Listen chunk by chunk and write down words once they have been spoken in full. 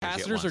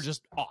Capacitors are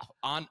just off,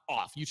 on,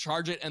 off. You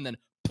charge it and then...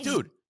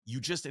 Dude, you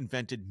just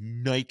invented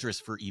nitrous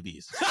for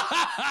EVs.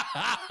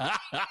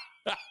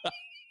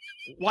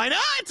 Why not?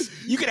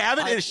 You could have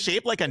it in a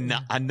shape like a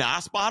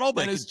NOS bottle,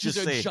 but it's just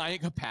a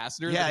giant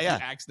capacitor. Yeah, that yeah.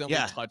 If you accidentally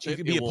touch it, you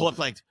could be pull up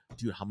like,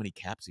 dude, how many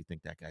caps do you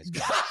think that guy's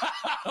got?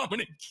 How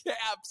many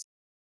caps?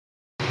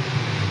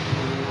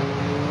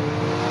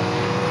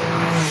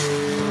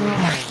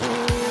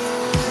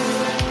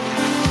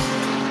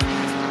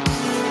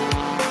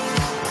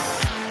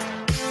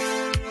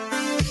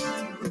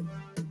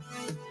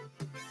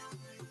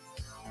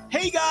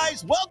 Hey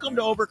guys, welcome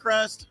to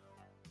Overcrest.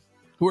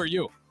 Who are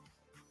you?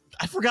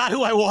 I forgot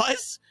who I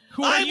was.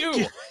 Who are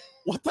you?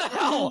 What the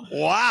hell?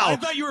 Wow. I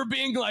thought you were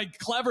being like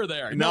clever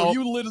there. No,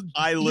 you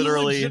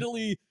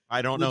legitimately.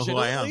 I don't know who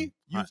I am.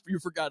 You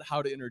forgot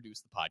how to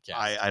introduce the podcast.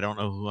 I don't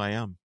know who I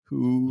am.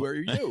 Who are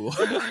you?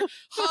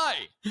 Hi.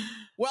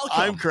 Welcome.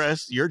 I'm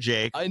Chris. You're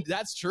Jake.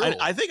 That's true.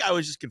 I think I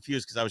was just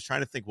confused because I was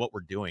trying to think what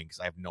we're doing because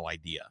I have no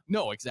idea.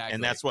 No, exactly.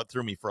 And that's what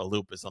threw me for a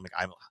loop is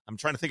I'm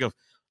trying to think of,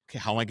 okay,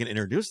 how am I going to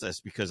introduce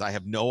this? Because I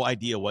have no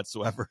idea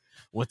whatsoever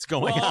what's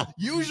going on.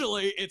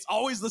 Usually it's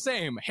always the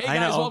same. Hey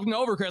guys, welcome to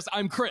Overcrest.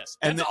 I'm Chris.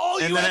 That's all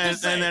you had to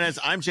say. And then it's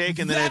I'm Jake.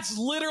 And then that's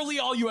literally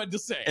all you had to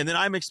say. And then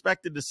I'm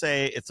expected to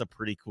say it's a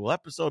pretty cool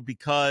episode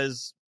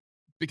because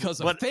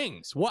of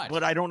things. What?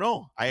 But I don't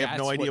know. I have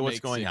no idea what's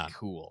going on.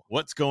 Cool.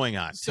 What's going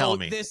on? Tell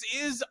me. This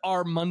is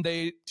our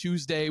Monday,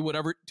 Tuesday,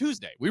 whatever.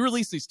 Tuesday. We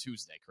release these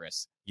Tuesday,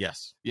 Chris.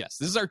 Yes. Yes.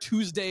 This is our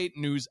Tuesday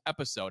news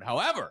episode.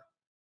 However,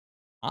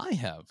 I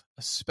have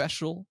a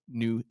special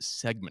new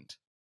segment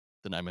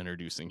that I'm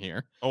introducing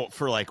here. Oh,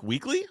 for like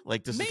weekly?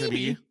 Like this Maybe. is going to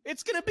be?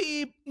 It's going to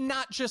be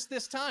not just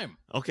this time.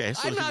 Okay.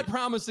 So I'm not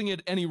promising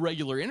it any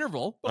regular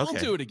interval, but we'll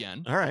do it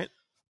again. All right.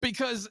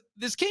 Because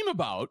this came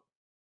about.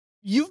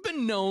 You've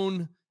been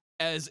known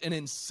as an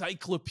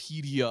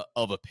encyclopedia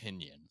of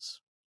opinions.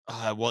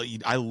 Well,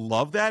 I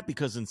love that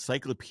because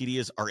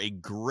encyclopedias are a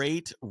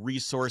great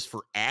resource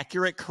for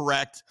accurate,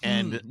 correct,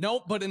 and...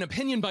 No, but an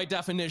opinion by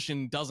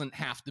definition doesn't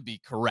have to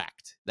be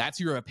correct. That's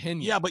your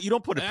opinion. Yeah, but you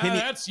don't put opinion...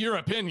 That's your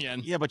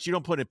opinion. Yeah, but you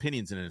don't put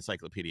opinions in an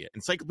encyclopedia.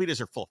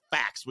 Encyclopedias are full of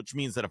facts, which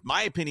means that if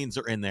my opinions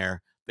are in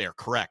there, they are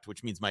correct,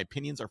 which means my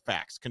opinions are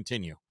facts.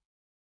 Continue.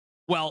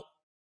 Well,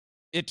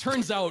 it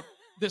turns out...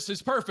 This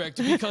is perfect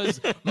because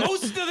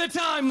most of the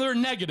time they're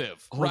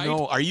negative, right?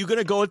 No. Are you going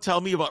to go and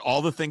tell me about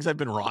all the things I've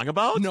been wrong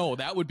about? No,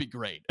 that would be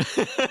great.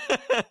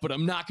 But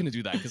I'm not going to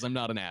do that because I'm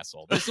not an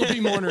asshole. This will be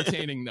more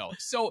entertaining though.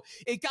 So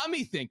it got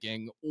me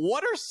thinking,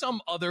 what are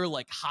some other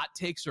like hot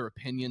takes or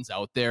opinions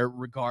out there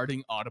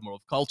regarding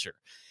automotive culture?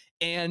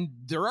 And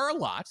there are a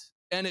lot.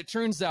 And it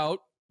turns out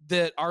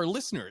that our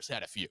listeners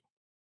had a few.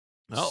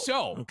 Oh,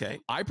 so okay.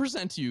 I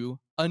present to you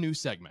a new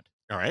segment.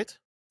 All right.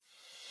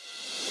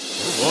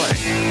 Oh boy.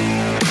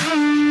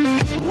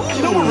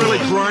 You know what really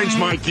grinds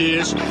my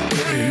gears? This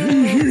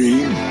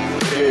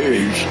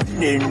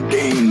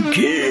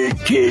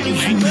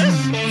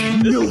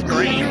is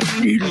great.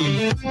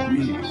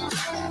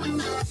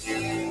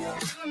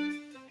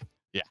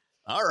 Yeah.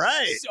 All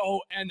right.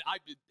 So, and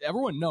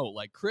everyone know,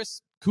 like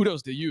Chris,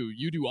 kudos to you.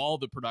 You do all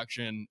the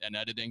production and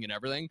editing and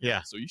everything.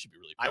 Yeah. So you should be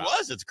really proud.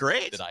 It's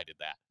great. That I did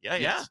that. Yeah,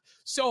 yes. yeah.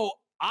 So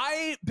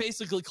I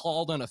basically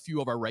called on a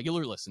few of our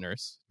regular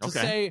listeners to Okay.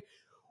 say,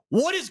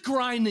 what is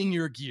grinding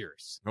your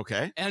gears?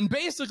 Okay. And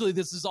basically,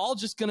 this is all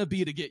just going to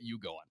be to get you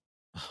going.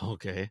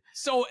 Okay.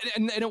 So,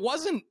 and it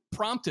wasn't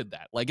prompted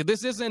that. Like,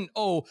 this isn't,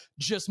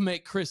 just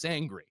make Chris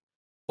angry.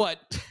 But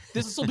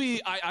this will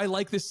be, I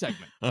like this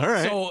segment. All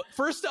right. So,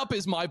 first up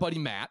is my buddy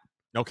Matt.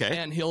 Okay.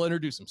 And he'll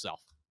introduce himself.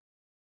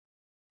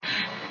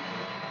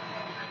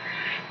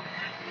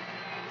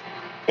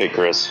 Hey,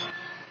 Chris.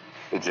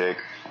 Hey, Jake.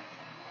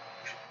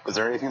 Is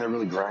there anything that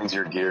really grinds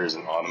your gears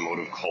in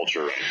automotive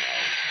culture right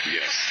now?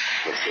 Yes,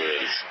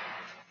 there is.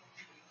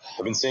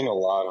 I've been seeing a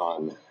lot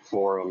on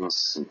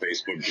forums and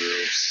Facebook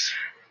groups,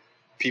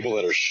 people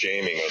that are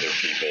shaming other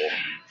people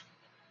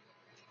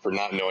for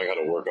not knowing how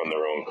to work on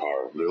their own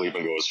car. They'll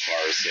even go as far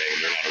as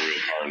saying they're not a real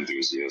car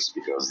enthusiast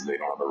because they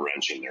don't have a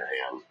wrench in their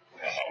hand.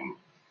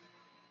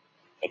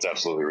 That's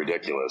absolutely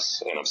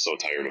ridiculous, and I'm so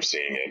tired of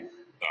seeing it.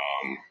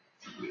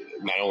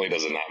 Not only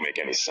does it not make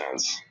any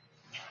sense,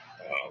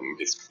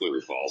 it's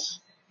completely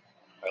false.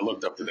 I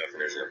looked up the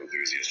definition of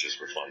enthusiast just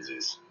for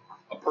funsies.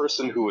 A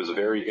person who is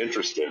very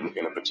interested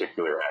in a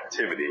particular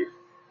activity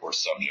or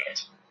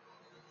subject.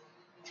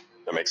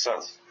 That makes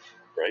sense,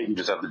 right? You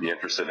just have to be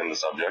interested in the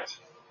subject,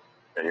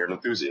 and you're an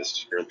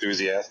enthusiast. You're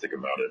enthusiastic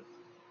about it.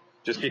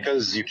 Just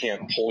because you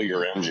can't pull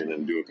your engine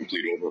and do a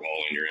complete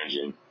overhaul on your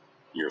engine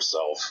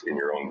yourself in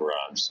your own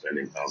garage,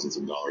 spending thousands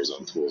of dollars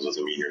on tools,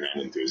 doesn't mean you're not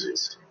an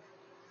enthusiast.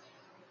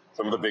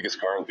 Some of the biggest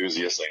car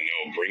enthusiasts I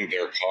know bring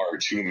their car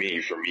to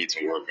me for me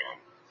to work on.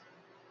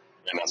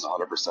 And that's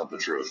 100% the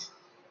truth.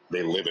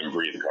 They live and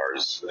breathe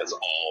cars. That's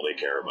all they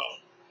care about.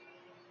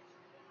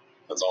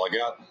 That's all I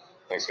got.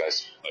 Thanks,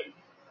 guys. Bye.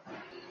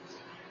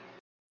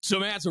 So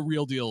Matt's a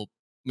real deal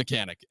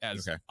mechanic,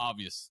 as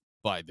obvious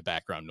by the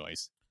background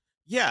noise.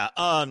 Yeah.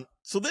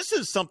 So this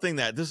is something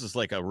this is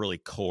like a really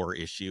core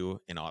issue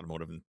in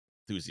automotive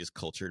enthusiast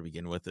culture to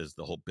begin with, is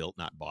the whole built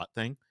not bought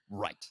thing.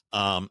 Right.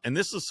 And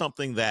this is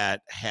something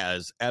that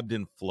has ebbed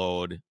and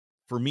flowed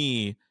for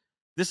me.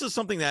 This is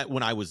something that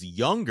when I was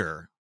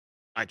younger,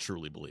 I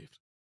truly believed.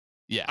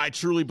 Yeah. I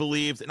truly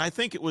believed, and I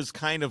think it was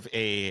kind of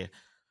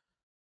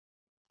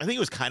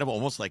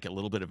almost like a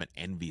little bit of an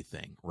envy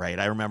thing, right?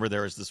 I remember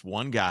there was this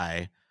one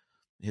guy.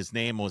 His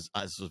name was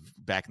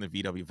back in the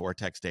VW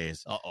Vortex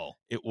days.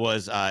 It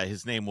was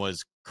his name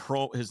was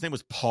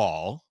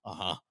Paul.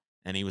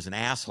 And he was an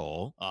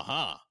asshole.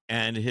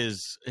 And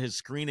his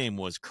screen name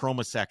was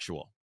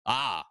Chromosexual.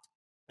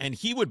 And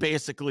he would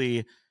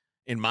basically,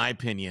 in my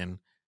opinion,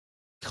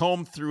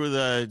 comb through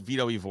the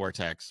VW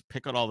Vortex,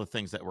 pick out all the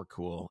things that were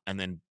cool, and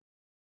then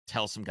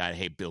tell some guy,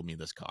 hey, build me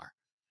this car.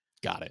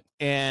 Got it.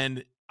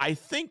 And I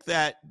think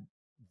that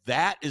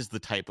is the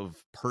type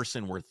of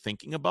person we're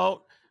thinking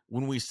about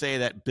when we say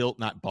that built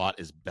not bought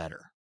is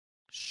better.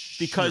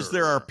 Because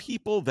there are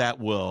people that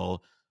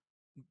will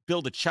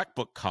build a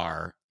checkbook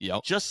car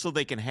just so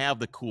they can have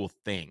the cool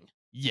thing.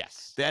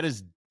 Yes. That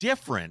is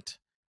different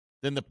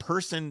than the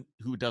person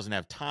who doesn't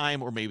have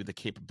time or maybe the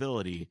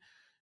capability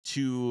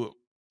to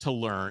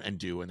learn and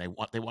do, and they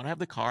want to have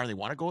the car, and they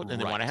want to go, and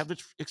they want to have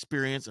the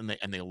experience, and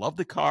they love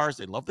the cars,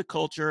 they love the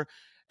culture,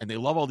 and they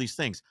love all these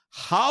things.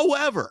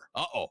 However,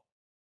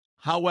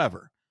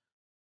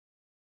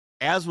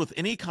 as with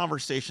any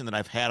conversation that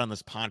I've had on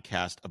this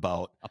podcast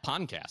about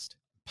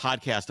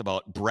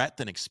about breadth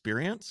and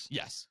experience,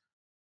 yes,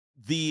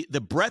 the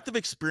breadth of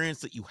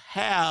experience that you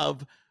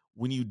have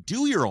when you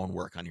do your own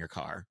work on your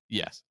car,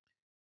 yes,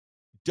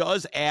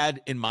 does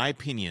add, in my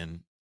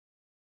opinion,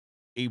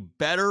 a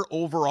better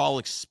overall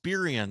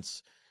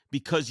experience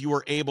because you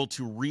are able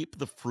to reap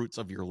the fruits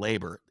of your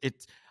labor.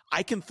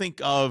 I can think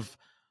of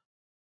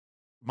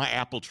my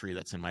apple tree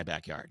that's in my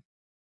backyard.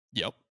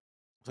 Yep.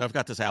 So I've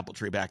got this apple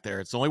tree back there.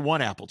 It's only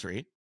one apple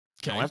tree.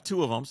 I don't have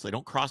two of them, so they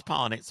don't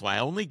cross-pollinate. So I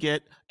only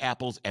get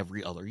apples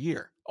every other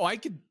year. Oh,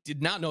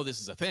 did not know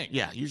this is a thing.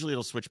 Yeah, usually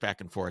it'll switch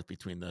back and forth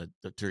between the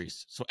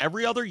trees. So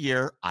every other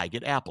year, I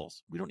get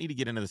apples. We don't need to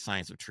get into the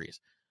science of trees.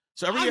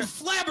 So every year,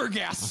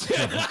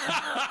 flabbergasted.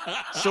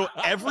 So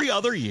every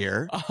other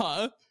year,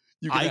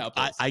 you get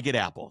apples. I get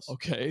apples.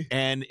 Okay.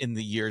 And in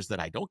the years that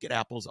I don't get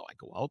apples, I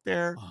go out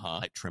there,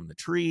 I trim the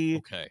tree,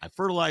 okay, I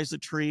fertilize the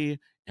tree,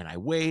 and I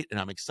wait, and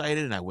I'm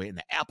excited, and I wait, and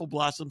the apple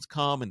blossoms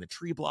come, and the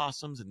tree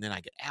blossoms, and then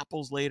I get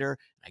apples later,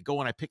 and I go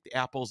and I pick the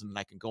apples, and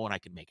I can go and I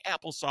can make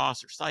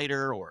applesauce or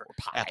cider or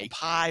apple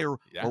pie or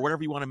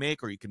whatever you want to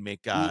make, or you can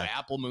make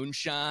apple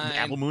moonshine.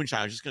 Apple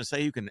moonshine. I was just going to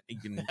say you can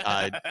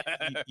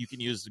you can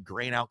use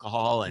grain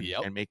alcohol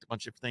and make a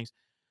bunch of things,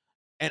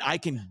 and I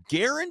can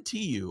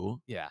guarantee you,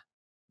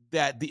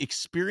 that the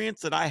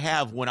experience that I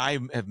have when I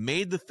have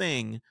made the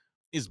thing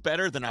is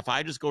better than if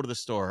I just go to the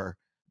store,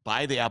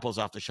 buy the apples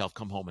off the shelf,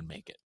 come home and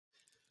make it.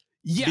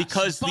 Yes,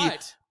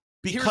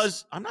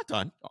 because I'm not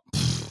done.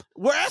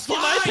 We're asking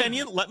my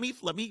opinion. Let me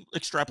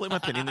extrapolate my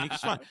opinion, then you can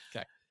respond.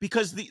 Okay.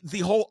 Because the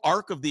whole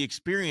arc of the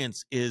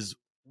experience is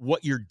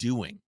what you're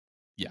doing.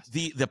 Yes.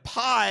 The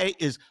pie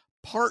is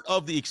part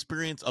of the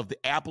experience of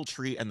the apple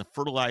tree and the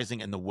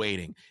fertilizing and the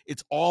waiting.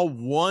 It's all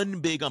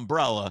one big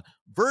umbrella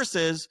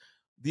versus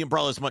the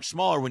umbrella is much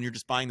smaller when you're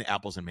just buying the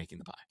apples and making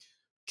the pie.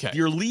 Okay.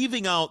 You're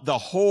leaving out the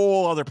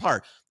whole other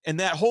part. And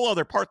that whole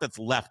other part that's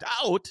left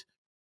out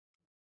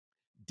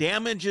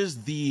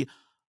damages the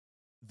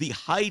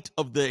height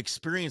of the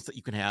experience that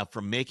you can have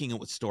from making it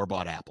with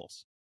store-bought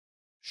apples.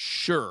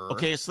 Sure.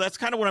 Okay, so that's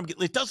kind of what I'm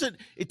getting.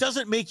 It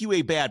doesn't make you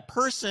a bad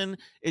person.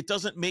 It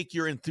doesn't make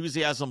your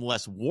enthusiasm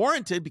less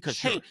warranted because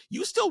hey,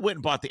 you still went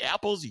and bought the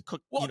apples. You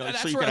cooked,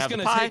 that's so you where could I was have the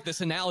going to pie. take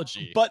this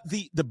analogy. But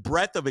the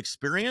breadth of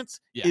experience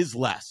is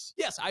less.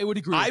 Yes, I would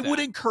agree. I would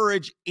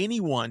encourage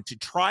anyone to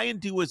try and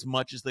do as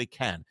much as they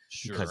can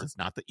because it's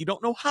not that you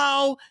don't know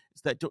how;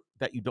 it's that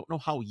you don't know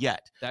how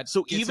yet. That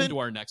so gets even into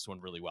our next one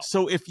really well.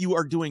 So if you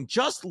are doing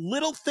just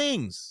little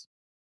things,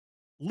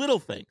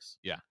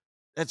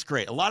 that's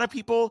great. A lot of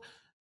people.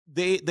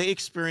 They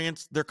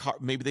experience their car.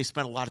 Maybe they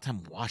spend a lot of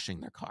time washing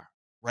their car,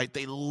 right?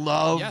 They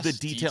love the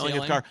detailing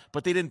of the car,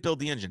 but they didn't build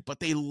the engine. But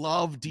they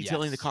love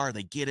detailing the car.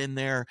 They get in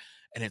there,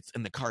 and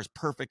the car's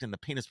perfect, and the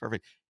paint is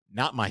perfect.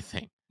 Not my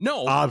thing.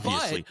 No,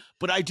 obviously,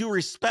 but I do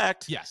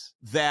respect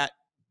that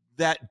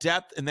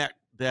depth and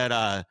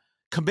that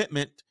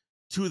commitment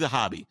to the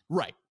hobby.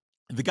 Right.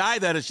 The guy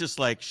that is just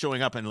like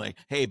showing up and like,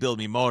 hey, build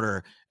me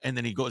motor, and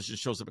then he just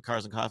shows up at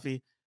Cars and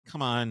Coffee.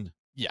 Come on.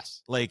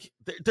 Yes. Like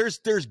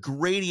there's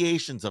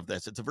gradations of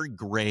this. It's a very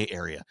gray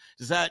area.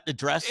 Does that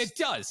address? It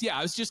does. Yeah.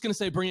 I was just going to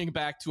say, bringing it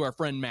back to our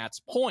friend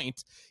Matt's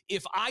point,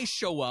 if I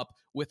show up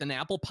with an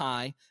apple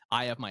pie,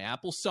 I have my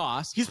apple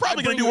sauce. He's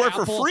probably going to do work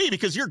for free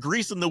because you're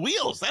greasing the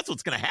wheels. That's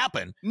what's going to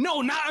happen.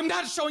 No, I'm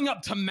not showing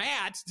up to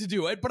Matt to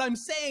do it, but I'm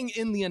saying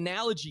in the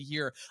analogy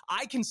here,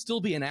 I can still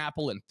be an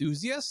apple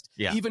enthusiast,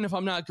 even if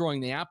I'm not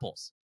growing the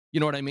apples. You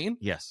know what I mean?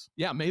 Yes.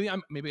 Yeah. Maybe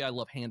I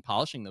love hand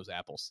polishing those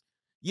apples.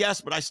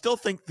 Yes, but I still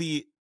think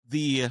the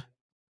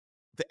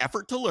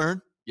effort to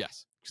learn,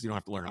 yes, because you don't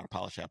have to learn how to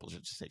polish apples;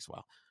 it just takes a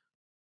while.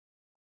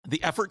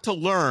 The effort to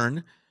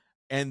learn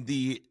and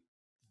the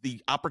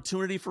the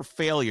opportunity for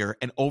failure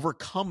and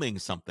overcoming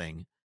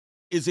something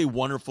is a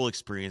wonderful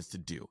experience to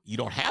do. You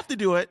don't have to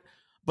do it,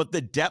 but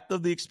the depth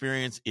of the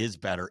experience is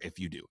better if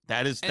you do.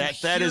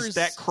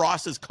 That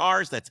crosses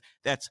cars.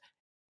 That's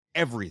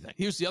everything.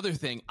 Here's the other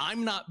thing.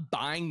 I'm not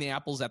buying the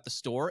apples at the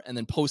store and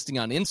then posting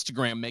on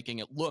Instagram, making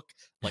it look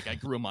like I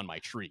grew them on my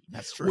tree.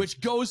 That's true. Which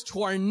goes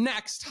to our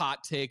next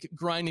hot take,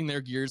 grinding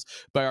their gears,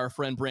 by our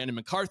friend Brandon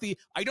McCarthy.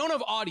 I don't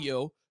have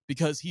audio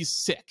because he's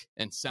sick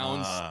and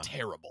sounds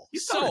terrible. He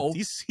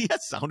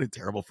has sounded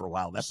terrible for a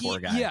while, that poor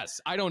guy.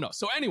 Yes, I don't know.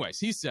 So anyways,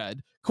 he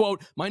said,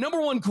 quote, "My number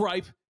one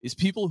gripe is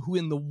people who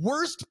in the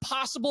worst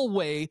possible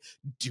way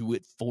do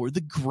it for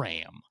the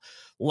gram.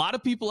 A lot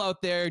of people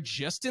out there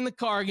just in the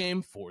car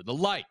game for the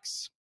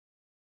likes."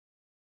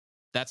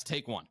 That's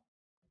take one.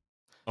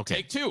 Okay.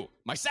 Take two.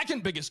 My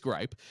second biggest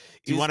gripe.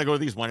 Do you want to go to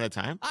these one at a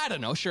time? I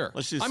don't know. Sure.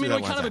 Let's just. I mean,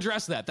 we kind of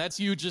addressed that. That's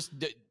you just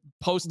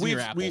posting your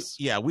apples.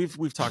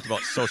 We've talked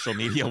about social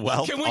media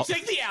wealth. Can we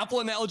take the apple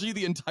analogy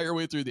the entire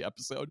way through the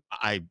episode?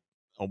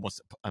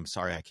 I'm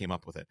sorry, I came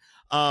up with it.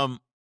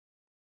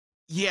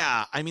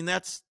 Yeah, I mean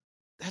that's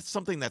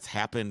something that's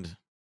happened.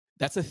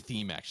 That's a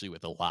theme actually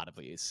with a lot of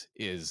these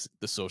is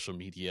the social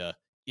media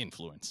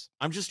influence.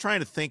 I'm just trying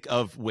to think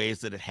of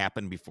ways that it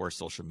happened before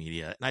social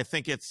media, and I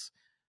think it's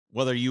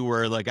whether you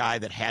were the guy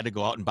that had to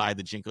go out and buy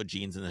the Jinko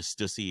jeans and the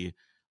Stussy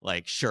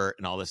like shirt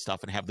and all this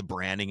stuff and have the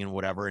branding and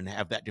whatever and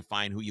have that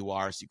define who you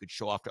are so you could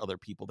show off to other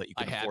people that you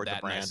could afford the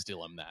brand. I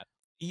still am that.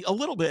 A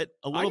little bit.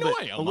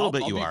 I'll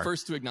be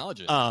first to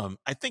acknowledge it.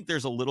 I think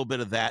there's a little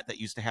bit of that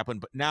used to happen,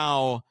 but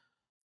now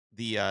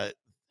the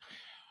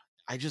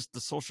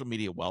social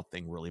media wealth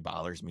thing really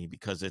bothers me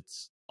because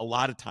it's a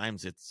lot of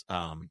times it's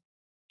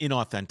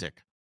inauthentic.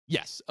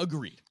 Yes,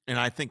 agreed. And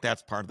I think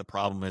that's part of the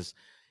problem is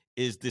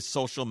this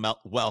social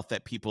wealth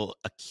that people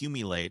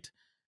accumulate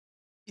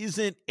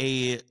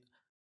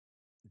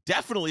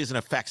definitely isn't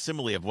a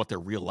facsimile of what their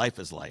real life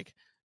is like.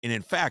 And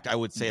in fact, I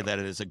would say that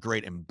it is a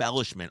great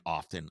embellishment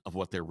often of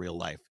what their real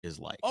life is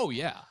like. Oh,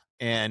 yeah.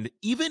 And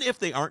even if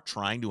they aren't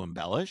trying to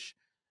embellish,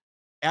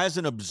 as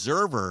an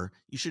observer,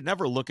 you should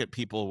never look at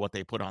people, what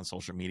they put on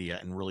social media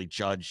and really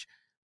judge.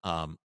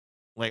 One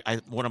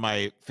of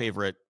my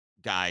favorite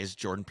guys,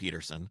 Jordan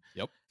Peterson,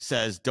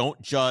 says,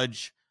 don't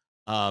judge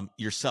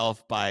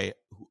yourself by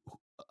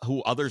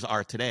who others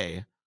are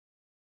today.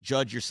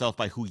 Judge yourself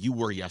by who you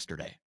were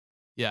yesterday.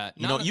 Yeah.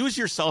 Use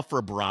yourself for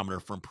a barometer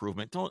for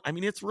improvement.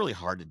 It's really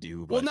hard to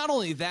do. But. Well, not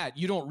only that,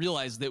 you don't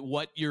realize that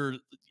what you're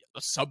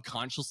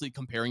subconsciously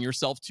comparing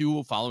yourself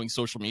to following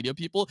social media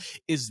people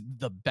is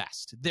the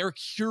best. They're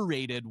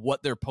curated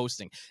what they're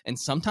posting. And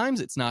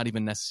sometimes it's not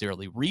even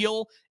necessarily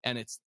real.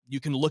 And you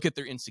can look at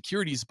their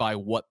insecurities by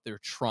what they're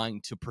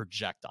trying to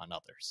project on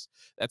others.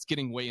 That's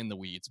getting way in the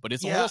weeds, but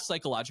it's a whole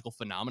psychological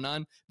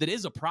phenomenon that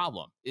is a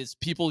problem, is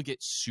people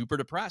get super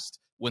depressed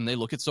when they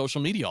look at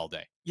social media all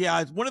day.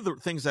 Yeah. One of the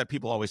things that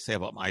people always say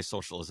about my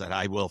social is that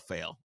I will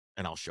fail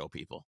and I'll show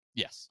people.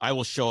 Yes. I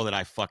will show that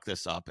I fuck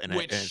this up. And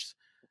it's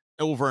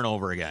over and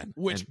over again.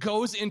 Which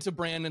goes into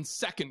Brandon's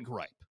second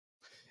gripe.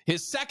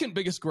 His second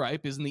biggest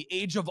gripe is in the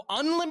age of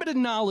unlimited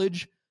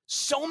knowledge,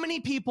 so many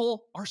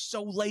people are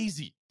so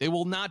lazy. They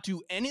will not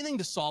do anything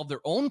to solve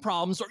their own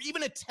problems or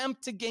even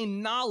attempt to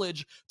gain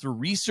knowledge through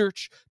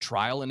research,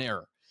 trial, and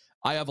error.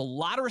 I have a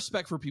lot of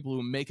respect for people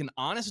who make an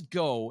honest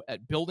go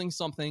at building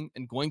something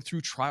and going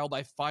through trial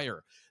by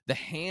fire. The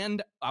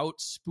hand-out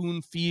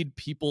spoon-feed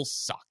people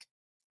suck.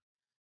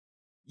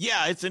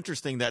 Yeah, it's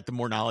interesting that the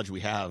more knowledge we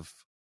have,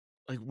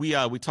 like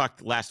we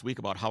talked last week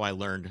about how I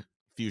learned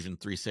Fusion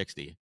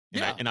 360,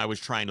 and I was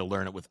trying to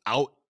learn it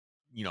without,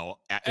 additional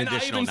and I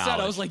even knowledge. said,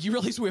 I was like, you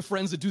realize we have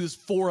friends that do this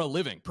for a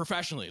living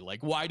professionally.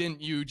 Like, why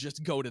didn't you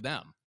just go to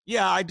them?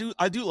 Yeah, I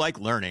do like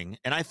learning,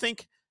 and I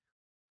think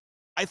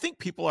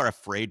people are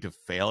afraid to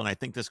fail, and I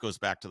think this goes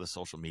back to the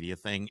social media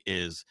thing.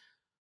 Is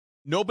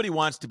nobody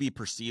wants to be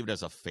perceived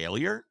as a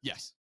failure?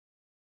 Yes,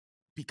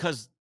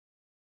 because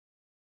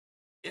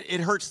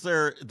it hurts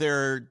their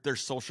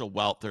social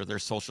wealth or their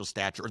social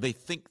stature, or they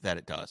think that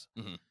it does,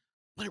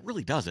 but it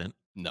really doesn't.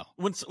 No.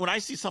 When I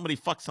see somebody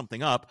fuck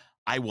something up,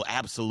 I will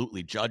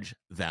absolutely judge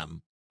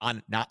them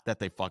on not that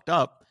they fucked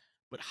up,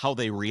 but how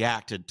they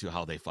reacted to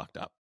how they fucked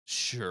up.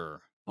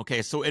 Sure.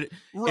 Okay, so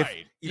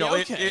right.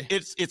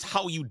 It's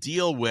how you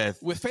deal with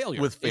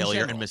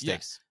failure and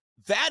mistakes.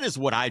 Yes. That is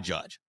what I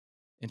judge.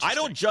 I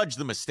don't judge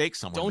the mistakes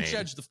someone made. Don't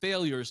judge the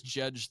failures.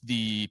 Judge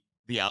the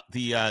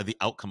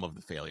outcome of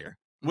the failure.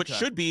 Which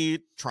should be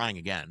trying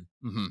again,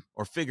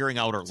 or figuring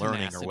out, or learning,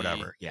 tenacity, or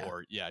whatever. Yeah,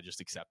 or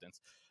just acceptance.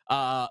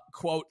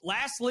 Quote.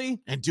 Lastly,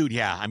 and dude,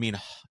 I mean,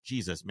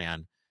 Jesus,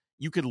 man,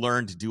 you could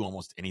learn to do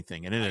almost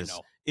anything, and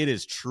it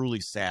is truly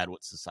sad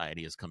what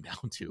society has come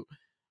down to.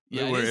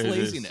 Yeah, it is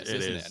laziness,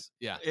 isn't it?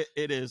 Yeah,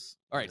 it is.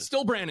 All right,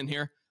 still Brandon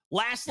here.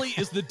 Lastly,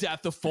 is the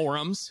death of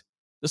forums.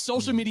 The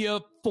social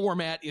media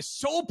format is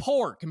so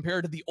poor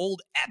compared to the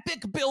old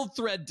epic build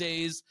thread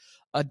days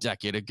a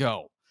decade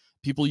ago.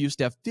 People used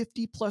to have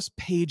 50-plus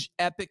page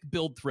epic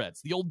build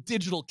threads. The old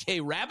digital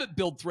K-Rabbit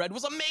build thread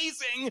was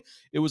amazing.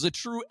 It was a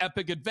true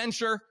epic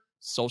adventure.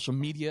 Social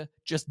media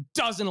just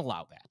doesn't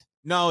allow that.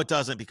 No, it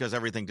doesn't, because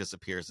everything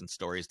disappears and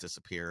stories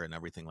disappear and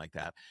everything like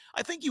that.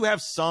 I think you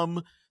have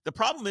some. The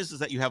problem is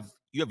that you have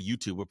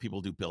YouTube, where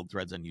people do build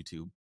threads on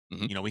YouTube.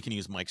 Mhm. You know, we can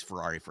use Mike's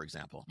Ferrari, for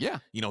example. Yeah.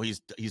 You know, he's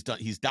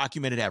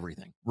documented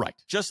everything, Right.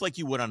 just like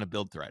you would on a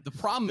build thread. The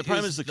problem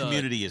is the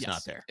community is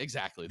not there.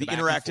 Exactly. The back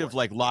and interactive, forth.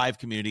 like live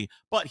community.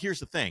 But here's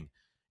the thing: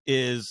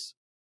 is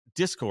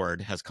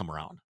Discord has come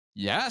around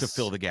yes. to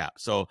fill the gap.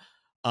 So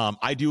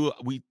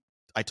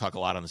I talk a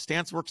lot on the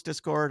StanceWorks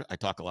Discord. I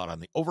talk a lot on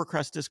the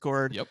Overcrest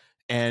Discord. Yep.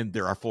 And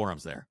there are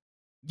forums there.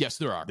 Yes,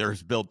 there are.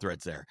 There's build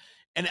threads there.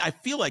 And I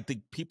feel like the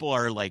people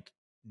are like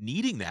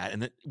needing that.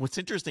 And what's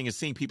interesting is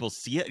seeing people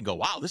see it and go,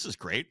 wow, this is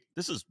great.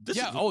 This is this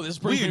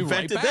brings we me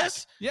invented right back.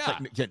 this. Yeah.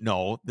 It's like,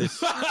 no, this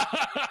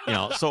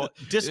so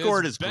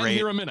Discord is been great.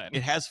 Here a minute.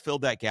 It has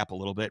filled that gap a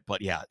little bit,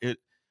 but yeah,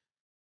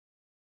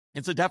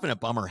 it's a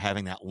definite bummer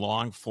having that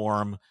long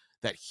form,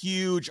 that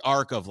huge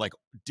arc of like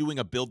doing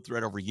a build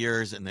thread over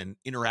years and then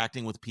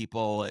interacting with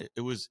people.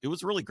 It was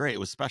really great. It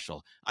was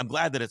special. I'm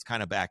glad that it's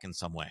kind of back in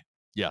some way.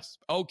 Yes.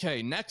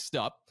 Okay, next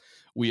up,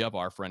 we have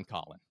our friend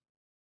Colin.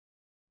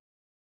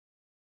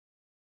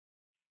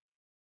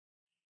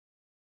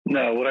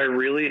 No, what I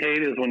really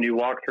hate is when you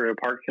walk through a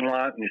parking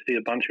lot and you see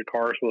a bunch of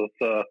cars with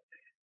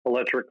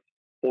electric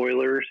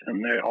spoilers,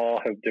 and they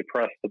all have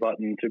depressed the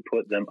button to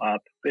put them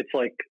up. It's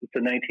like the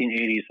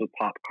 1980s with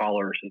pop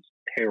collars. It's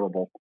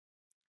terrible.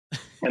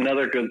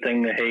 Another good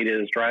thing to hate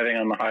is driving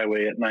on the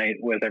highway at night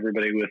with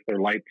everybody with their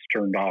lights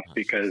turned off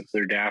because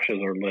their dashes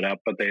are lit up,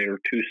 but they are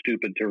too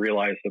stupid to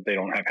realize that they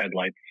don't have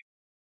headlights.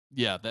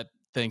 Yeah, that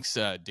thanks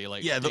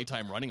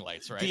daytime running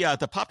lights, right?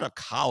 The popped up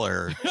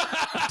collar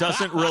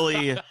doesn't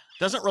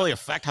really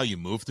affect how you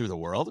move through the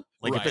world.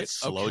 Like if it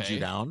slowed you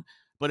down,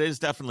 but it is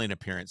definitely an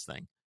appearance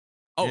thing.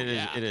 Oh,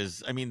 it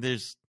is. I mean,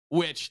 there's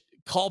which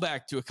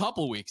callback to a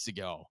couple weeks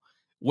ago.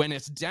 When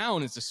it's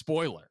down, it's a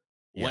spoiler.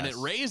 Yes. When it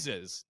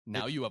raises,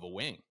 now you have a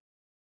wing.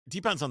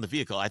 Depends on the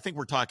vehicle. I think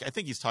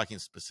he's talking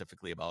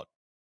specifically about,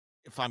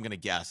 if I'm going to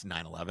guess,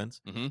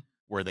 911s,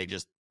 where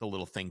the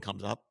little thing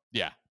comes up.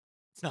 Yeah.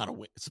 It's not a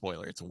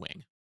spoiler. It's a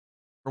wing.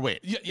 Or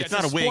wait, yeah, it's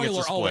not a wing. It's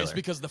a spoiler. Always,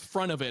 because the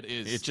front of it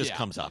is. It just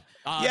comes up.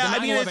 The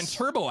 911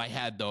 Turbo I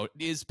had, though,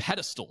 is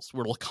pedestals,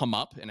 where it'll come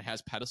up and it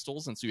has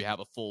pedestals, and so you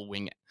have a full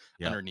wing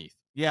underneath.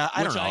 Yeah,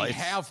 I don't know. I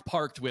have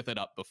parked with it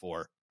up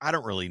before. I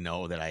don't really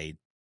know that I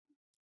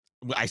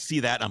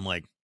see that. I'm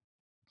like,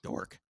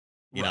 dork.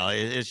 You know,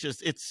 it's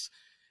just it's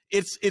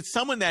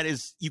someone that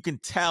is, you can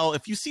tell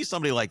if you see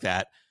somebody like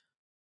that,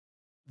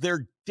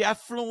 they're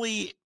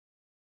definitely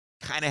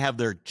kind of have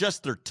their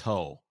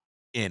toe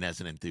in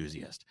as an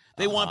enthusiast.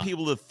 They want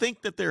people to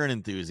think that they're an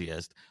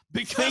enthusiast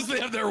because they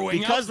have their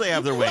wing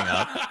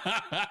up.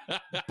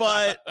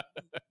 But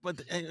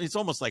it's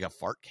almost like a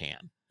fart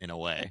can in a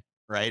way,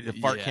 right? The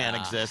fart can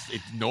exists.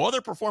 No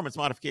other performance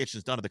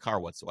modifications done to the car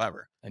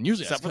whatsoever, and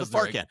usually except for the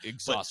fart can.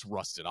 Exhaust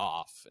rusted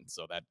off, and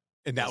so that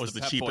was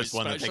the cheapest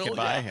one that they could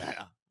buy.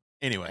 Yeah.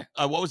 Anyway,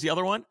 what was the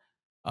other one?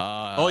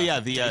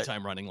 The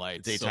daytime running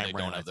lights. Daytime so they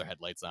don't have their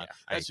headlights on. Yeah,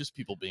 That's just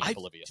people being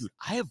oblivious. Dude,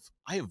 I have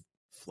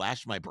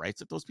flashed my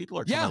brights at those people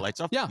or turn my lights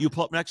off. Yeah. You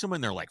pull up next to them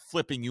and they're like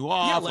flipping you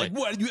off. Yeah, like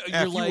what?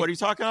 You're like, what are you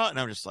talking about? And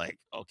I'm just like,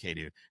 okay,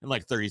 dude. And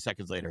like 30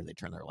 seconds later, they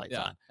turn their lights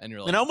on. And you're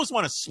like, and I almost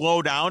want to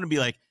slow down and be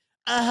like,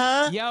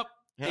 Yep.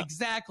 Yeah.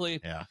 Exactly.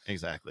 Yeah,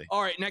 exactly.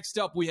 All right. Next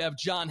up, we have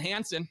John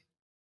Hansen.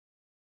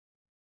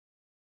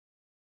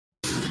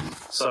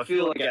 So I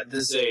feel like at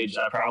this age,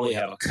 I probably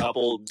have a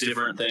couple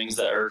different things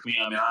that irk me.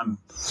 I mean, I'm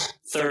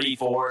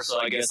 34,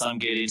 so I guess I'm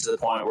getting to the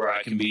point where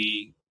I can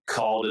be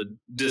called a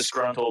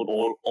disgruntled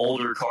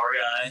older car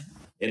guy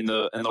in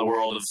the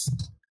world of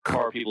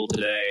car people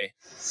today.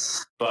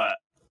 But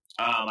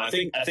I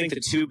think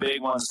the two big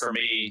ones for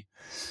me,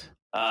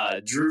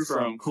 Drew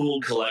from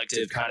Cooled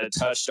Collective kind of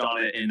touched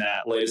on it in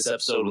that latest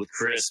episode with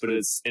Chris, but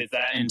it's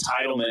that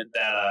entitlement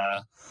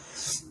that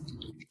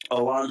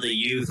a lot of the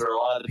youth or a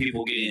lot of the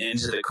people getting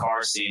into the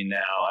car scene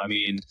now, I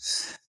mean,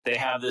 they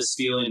have this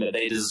feeling that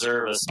they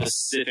deserve a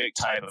specific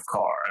type of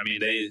car. I mean,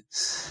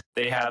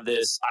 they have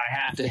this, I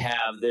have to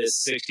have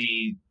this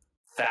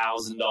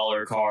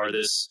 $60,000 car,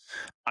 this,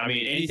 I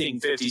mean,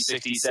 anything 50,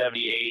 60,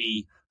 70,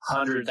 80,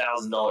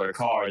 $100,000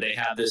 car, they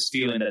have this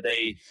feeling that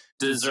they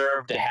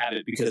deserve to have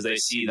it because they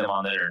see them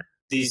on there.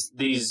 These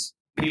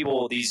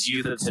people, these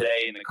youth of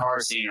today in the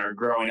car scene are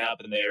growing up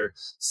and they're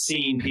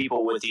seeing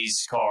people with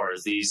these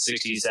cars, these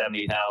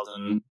 $60,000,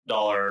 $70,000,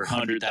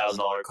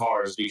 $100,000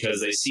 cars, because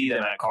they see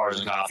them at Cars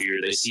and Coffee or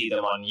they see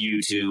them on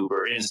YouTube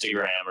or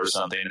Instagram or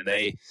something, and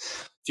they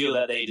feel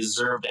that they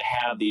deserve to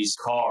have these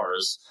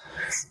cars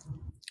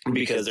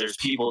because there's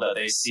people that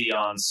they see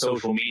on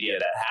social media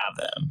that have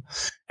them.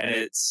 And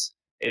it's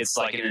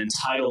like an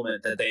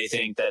entitlement that they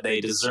think that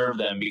they deserve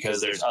them because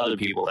there's other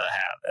people that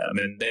have them,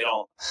 and they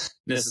don't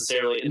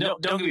necessarily.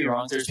 Don't get me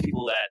wrong. There's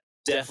people that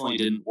definitely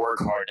didn't work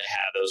hard to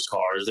have those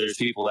cars. There's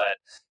people that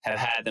have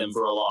had them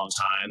for a long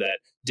time that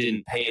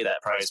didn't pay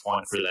that price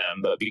point for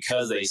them, but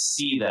because they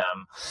see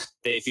them,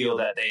 they feel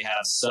that they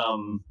have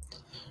some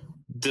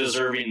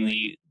deserving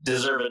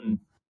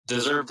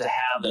deserve to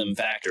have them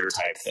factor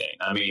type thing.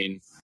 I mean,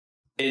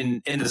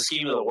 in the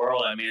scheme of the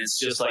world, I mean, it's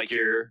just like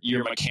your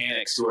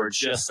mechanics who are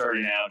just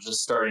starting out, just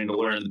starting to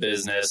learn the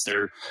business.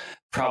 They're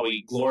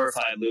probably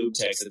glorified lube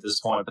techs at this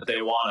point, but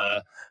they want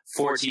a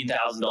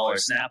 $14,000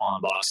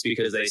 Snap-on box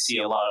because they see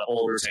a lot of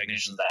older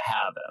technicians that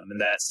have them,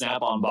 and that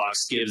Snap-on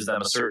box gives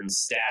them a certain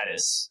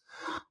status.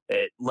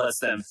 It lets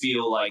them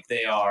feel like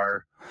they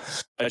are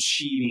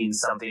achieving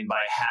something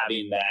by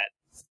having that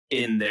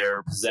in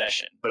their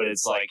possession. But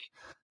it's like,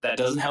 that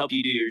doesn't help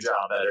you do your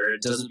job better.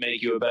 It doesn't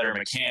make you a better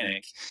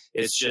mechanic.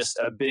 It's just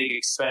a big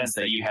expense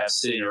that you have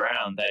sitting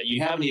around that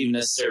you haven't even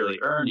necessarily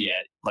earned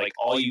yet. Like,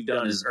 all you've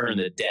done is earn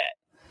the debt.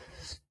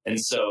 And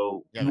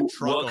so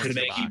what could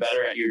make you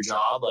better at your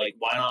job? Like,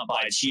 why not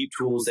buy cheap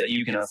tools that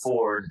you can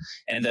afford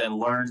and then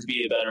learn to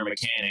be a better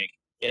mechanic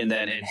and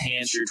then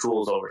enhance your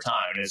tools over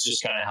time? And it's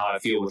just kind of how I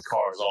feel with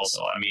cars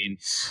also. I mean,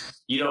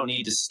 you don't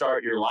need to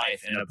start your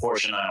life in a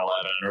Porsche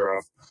 911 or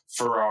a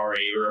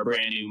Ferrari or a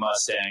brand new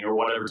Mustang or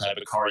whatever type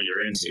of car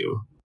you're into.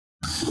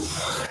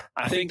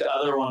 I think the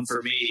other one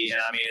for me,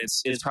 and I mean,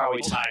 it's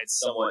probably tied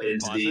somewhat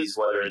into these,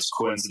 whether it's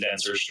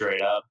coincidence or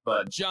straight up,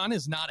 but John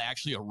is not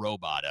actually a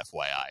robot,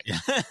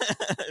 FYI.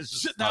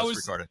 It's just, that was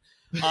recorded.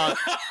 I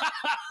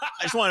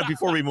just wanted,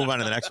 before we move on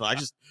to the next one,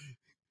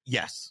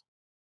 yes.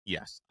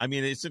 I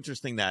mean, it's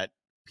interesting that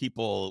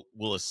people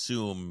will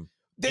assume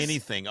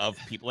anything of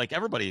people. Like,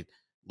 everybody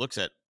looks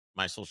at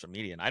my social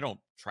media, and I don't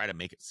try to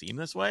make it seem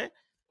this way.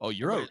 Oh,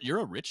 you're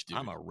a rich dude.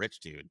 I'm a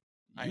rich dude.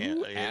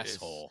 You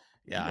asshole.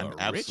 Yeah, I'm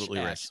absolutely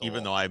rich,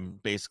 even though I'm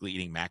basically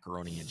eating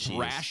macaroni and cheese.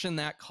 Trashing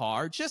that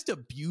car, just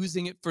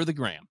abusing it for the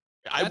gram.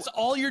 That's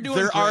all you're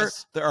doing.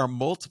 There are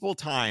multiple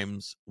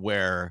times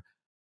where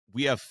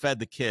we have fed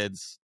the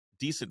kids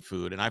decent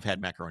food, and I've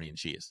had macaroni and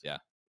cheese. Yeah.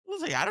 Well,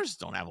 it's like, I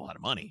just don't have a lot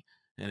of money.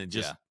 And it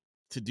just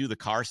to do the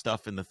car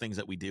stuff and the things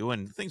that we do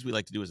and the things we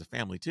like to do as a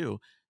family too,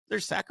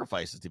 there's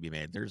sacrifices to be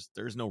made.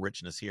 There's no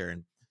richness here.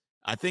 And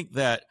I think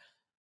that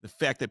the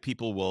fact that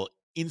people will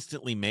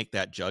instantly make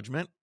that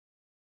judgment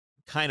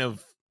kind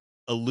of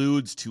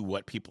alludes to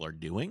what people are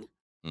doing.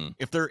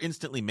 If they're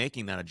instantly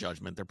making that a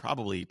judgment, they're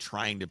probably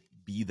trying to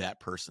be that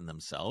person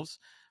themselves,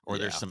 or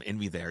there's some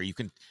envy there. You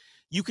can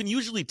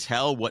usually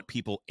tell what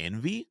people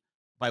envy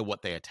by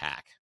what they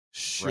attack.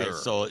 Sure. Right?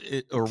 So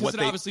what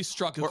they obviously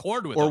struck a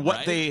chord with or them,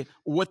 what right?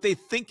 what they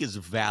think is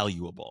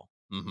valuable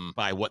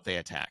by what they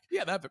attack.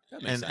 Yeah, that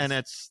makes sense. And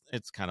it's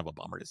kind of a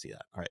bummer to see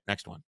that. All right,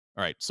 next one.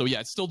 All right, so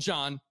it's still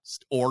John,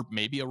 or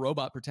maybe a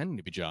robot pretending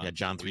to be John. Yeah,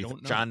 John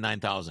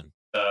 9000.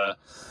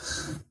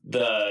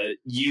 The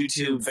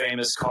YouTube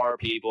famous car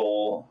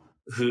people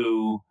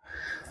who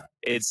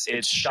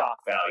it's shock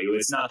value.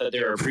 It's not that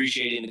they're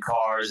appreciating the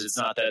cars. It's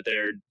not that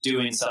they're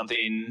doing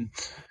something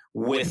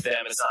with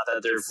them. It's not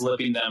that they're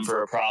flipping them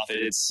for a profit.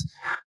 It's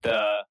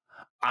the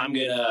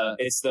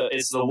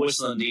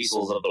Whistling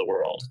Diesels of the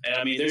world. And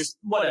I mean, there's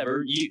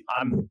whatever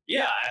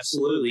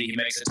absolutely. He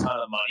makes a ton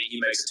of money. He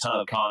makes a ton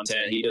of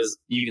content.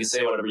 You can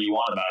say whatever you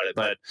want about it,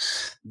 but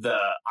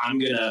I'm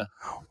going to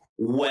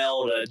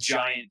weld a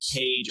giant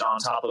cage on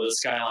top of a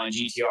Skyline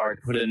GTR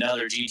to put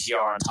another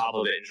GTR on top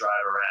of it and drive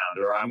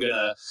around, or I'm going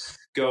to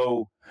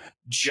go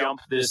jump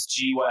this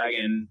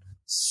G-Wagon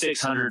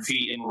 600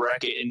 feet and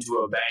wreck it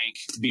into a bank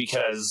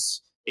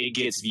because it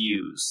gets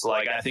views.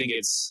 Like, I think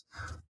it's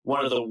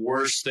one of the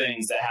worst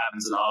things that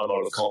happens in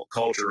automotive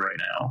culture right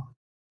now.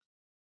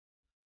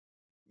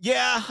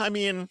 Yeah, I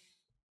mean,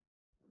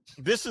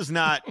 this is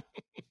not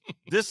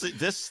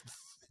this.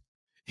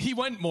 He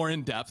went more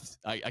in depth.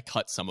 I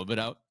cut some of it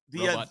out.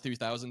 Robot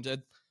 3000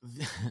 did.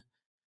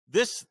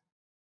 This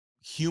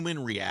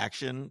human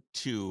reaction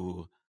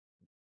to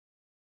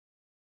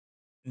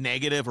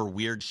negative or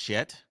weird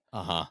shit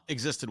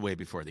existed way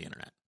before the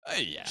internet.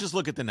 Just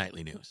look at the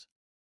nightly news.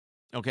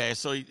 Okay,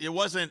 so it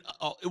wasn't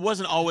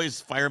always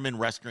firemen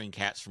rescuing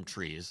cats from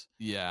trees.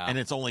 Yeah, and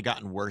it's only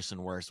gotten worse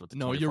and worse with the.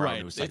 No, you're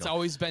right. It's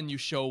always been you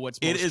show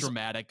what's most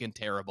dramatic and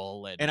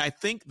terrible, and I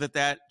think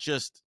that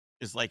just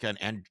is like an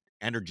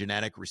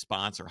androgenetic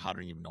response, or I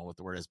don't even know what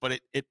the word is, but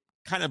it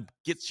kind of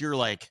gets your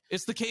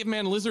it's the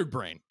caveman lizard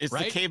brain. It's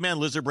the caveman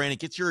lizard brain. It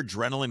gets your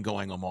adrenaline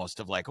going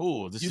almost of like,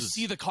 oh, you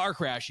see the car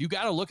crash. You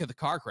got to look at the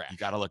car crash. You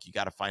got to look. You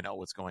got to find out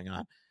what's going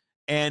on.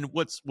 And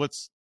what's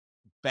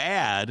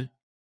bad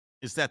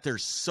is that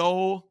it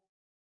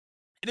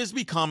has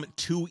become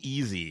too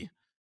easy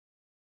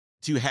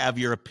to have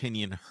your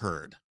opinion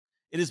heard.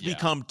 It has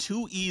become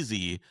too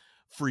easy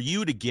for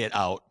you to get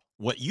out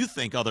what you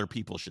think other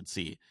people should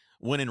see,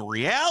 when in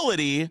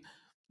reality,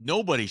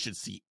 nobody should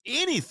see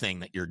anything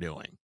that you're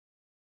doing.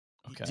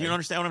 Okay. Do you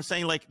understand what I'm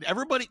saying? Like,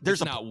 everybody,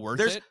 there's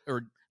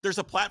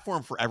a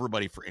platform for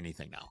everybody for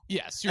anything now.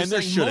 Yes, you're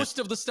saying most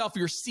of the stuff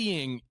you're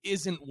seeing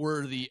isn't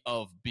worthy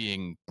of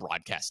being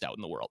broadcast out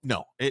in the world.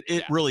 No,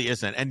 it really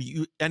isn't. And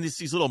it's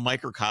these little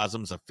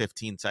microcosms of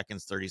 15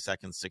 seconds, 30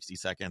 seconds, 60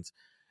 seconds,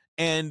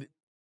 and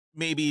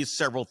maybe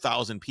several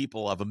thousand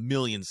people of a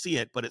million see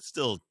it, but it's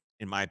still,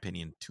 in my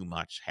opinion, too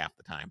much half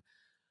the time.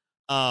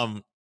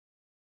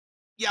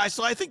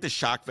 So I think the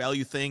shock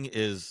value thing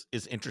is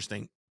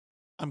interesting.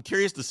 I'm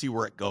curious to see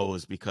where it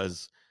goes,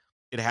 because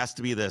it has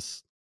to be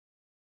this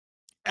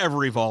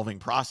ever evolving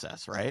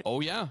process, right?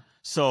 Oh yeah.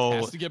 So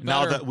Has to get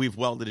now better. that we've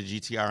welded a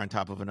GTR on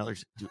top of another,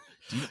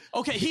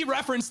 Okay, he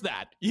referenced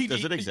that.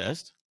 does it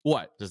exist?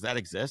 What? Does that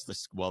exist?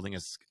 This welding a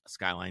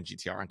Skyline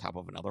GTR on top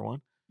of another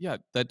one? Yeah,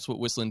 that's what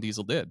Whistling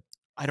Diesel did.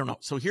 I don't know.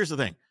 So here's the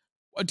thing.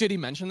 Did he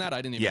mention that?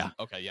 I didn't even. Yeah.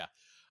 Okay, yeah.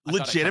 I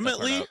thought I cut that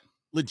part out.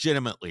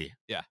 Legitimately.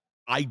 Yeah.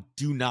 I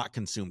do not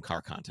consume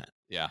car content.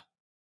 Yeah.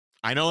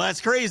 I know that's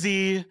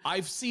crazy.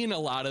 I've seen a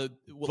lot of,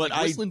 But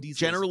I Whistling Diesel's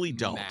generally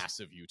don't.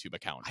 Massive YouTube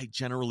account. I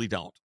generally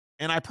don't.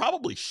 And I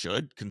probably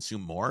should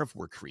consume more if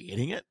we're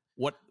creating it.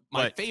 What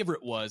my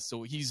favorite was,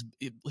 so he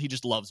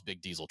just loves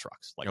big diesel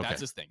trucks. Like Okay.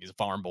 that's his thing. He's a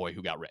farm boy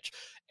who got rich.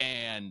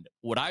 And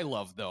what I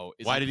love though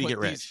is Why did he put get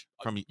rich? these-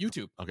 From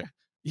YouTube. Okay.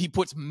 He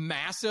puts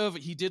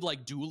he did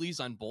like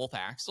dualies on both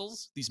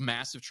axles, these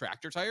massive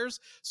tractor tires.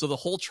 So the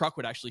whole truck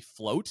would actually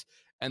float.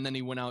 And then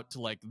he went out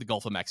to like the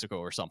Gulf of Mexico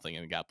or something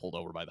and got pulled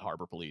over by the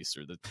harbor police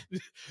or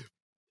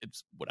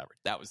it's whatever.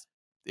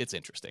 It's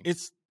interesting.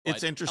 It's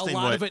But interesting. A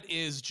lot of it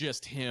is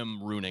just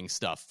him ruining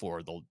stuff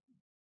for the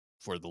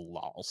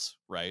lols,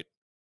 right?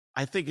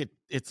 I think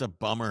it's a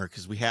bummer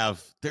because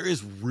there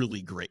is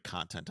really great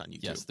content on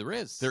YouTube. Yes, there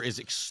is. There is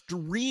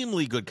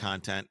extremely good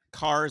content,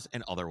 cars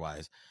and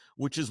otherwise,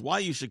 which is why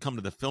you should come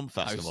to the film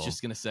I festival. was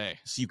just gonna say.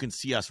 So you can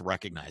see us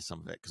recognize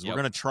some of it because Yep.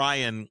 we're going to try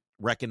and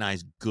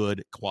recognize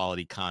good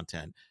quality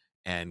content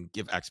and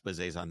give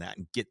exposés on that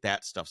and get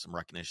that stuff some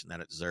recognition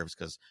that it deserves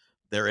because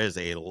there is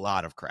a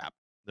lot of crap.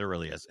 There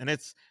really is. And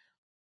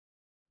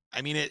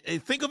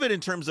think of it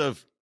in terms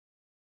of,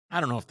 I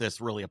don't know if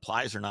this really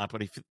applies or not,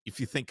 but if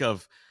you think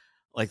of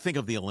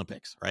the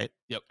Olympics, right?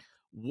 Yep.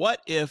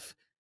 What if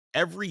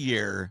every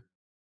year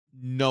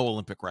no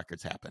Olympic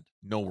records happened,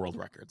 no world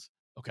records?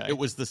 Okay. It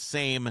was the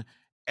same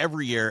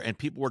every year and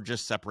people were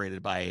just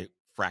separated by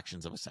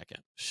fractions of a second.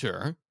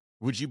 Sure.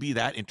 Would you be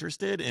that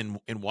interested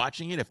in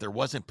watching it if there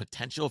wasn't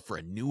potential for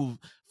a new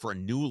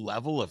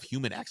level of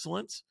human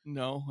excellence?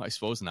 No, I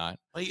suppose not.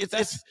 Like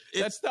That's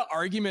the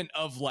argument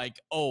of like,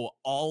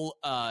 all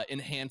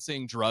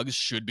enhancing drugs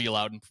should be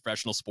allowed in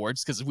professional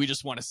sports because we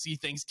just want to see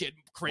things get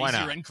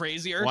crazier and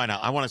crazier. Why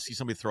not? I want to see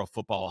somebody throw a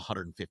football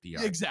 150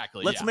 yards.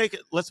 Exactly. Let's make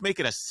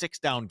it a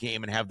 6-down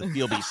game and have the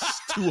field be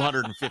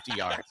 250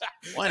 yards.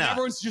 Why and not?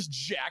 Everyone's just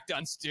jacked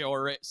on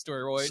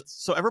steroids.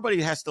 So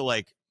everybody has to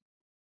like.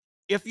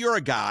 If you're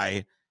a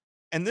guy,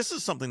 and this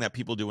is something that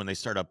people do when they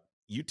start up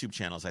YouTube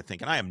channels, I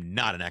think, and I am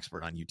not an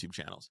expert on YouTube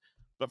channels,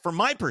 but from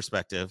my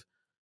perspective,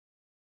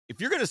 if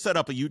you're going to set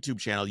up a YouTube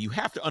channel, you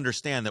have to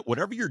understand that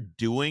whatever you're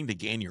doing to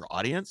gain your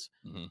audience,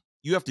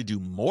 you have to do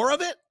more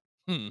of it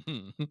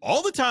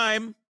all the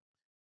time,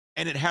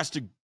 and it has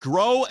to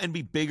grow and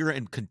be bigger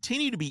and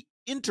continue to be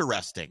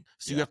interesting.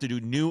 So you have to do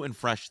new and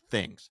fresh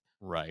things.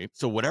 Right.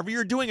 So whatever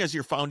you're doing as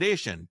your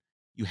foundation,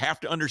 you have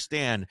to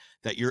understand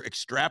that you're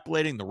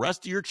extrapolating the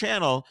rest of your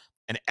channel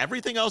and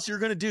everything else you're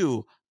going to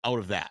do out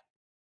of that.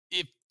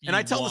 And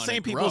I tell the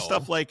same people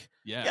stuff like,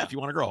 yeah, if you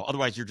want to grow.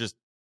 Otherwise, you're just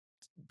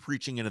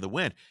preaching into the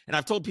wind. And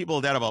I've told people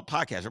that about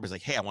podcasts. Everybody's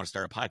like, hey, I want to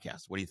start a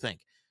podcast. What do you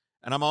think?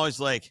 And I'm always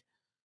like,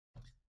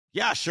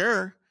 yeah,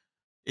 sure.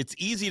 It's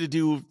easy to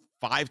do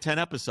 5-10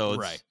 episodes.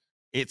 Right.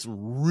 It's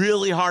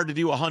really hard to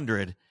do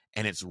 100,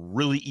 and it's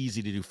really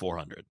easy to do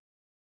 400.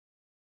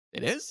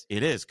 It is?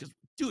 It is. Because,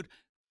 dude,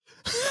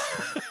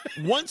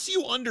 once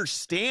you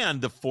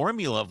understand the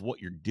formula of what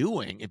you're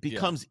doing, it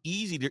becomes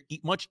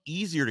much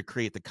easier to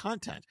create the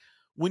content.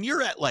 When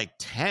you're at like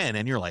 10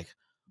 and you're like,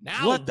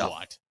 now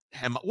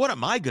what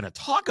am I going to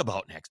talk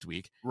about next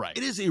week? Right.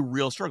 It is a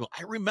real struggle.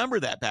 I remember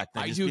that back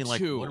then. I just do being like,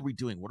 too. what are we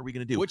doing? What are we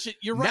going to do?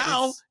 You're right.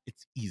 Now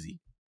it's easy.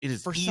 It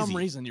is for easy. some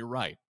reason. You're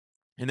right.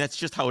 And that's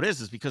just how it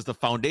is because the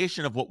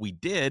foundation of what we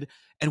did,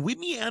 and we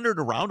meandered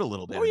around a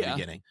little bit in the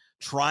beginning,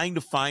 trying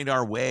to find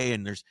our way.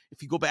 And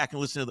if you go back and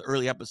listen to the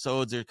early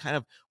episodes, they're kind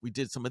of, we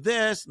did some of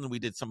this and we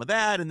did some of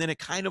that. And then it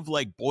kind of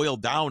like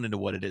boiled down into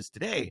what it is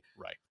today.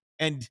 Right.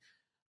 And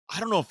I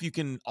don't know if you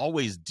can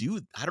always do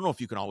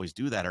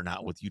that or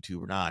not with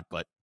YouTube or not,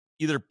 but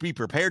either be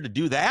prepared to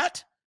do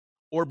that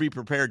or be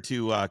prepared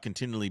to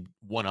continually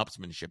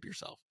one-upsmanship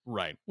yourself.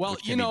 Right. Well,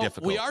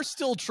 we are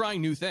still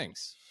trying new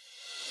things.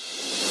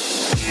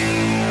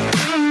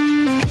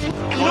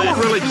 What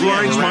really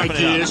grinds my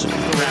gears?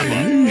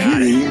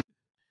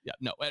 Yeah,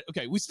 no.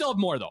 Okay, we still have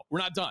more, though. We're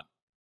not done.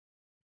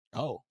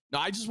 Oh. No,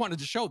 I just wanted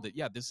to show that,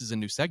 this is a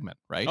new segment,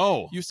 right?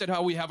 Oh. You said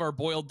how we have our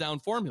boiled down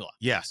formula.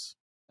 Yes.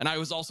 And I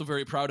was also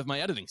very proud of my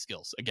editing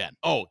skills again.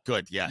 Oh,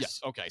 good. Yes.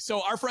 Okay.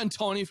 So our friend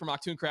Tony from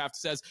Octoon Craft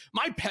says,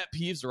 my pet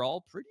peeves are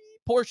all pretty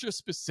Porsche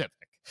specific.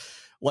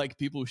 Like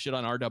people who shit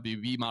on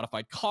RWB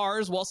modified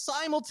cars while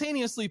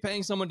simultaneously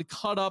paying someone to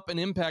cut up an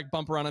impact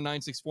bumper on a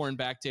 964 and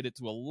backdate it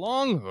to a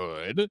long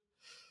hood.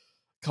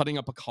 Cutting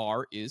up a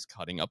car is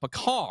cutting up a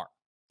car.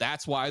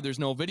 That's why there's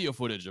no video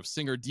footage of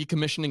Singer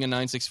decommissioning a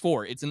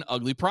 964. It's an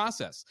ugly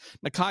process.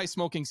 Nakai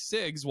smoking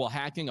cigs while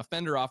hacking a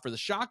fender off for the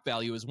shock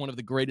value is one of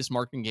the greatest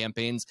marketing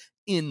campaigns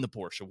in the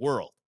Porsche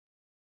world.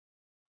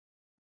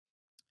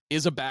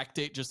 Is a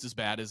backdate just as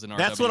bad as an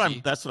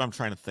RWB? That's what I'm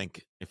trying to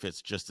think if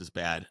it's just as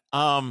bad.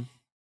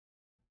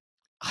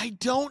 I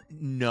don't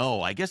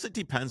know. I guess it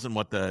depends on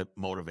what the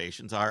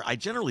motivations are. I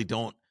really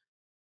don't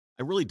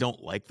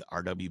like the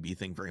RWB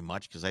thing very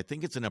much because I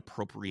think it's an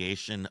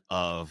appropriation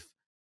of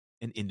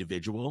an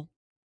individual,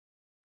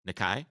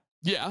 Nakai.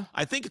 Yeah.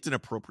 I think it's an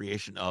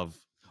appropriation of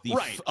the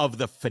Right. of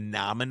the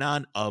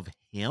phenomenon of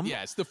him.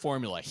 Yeah, it's the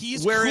formula.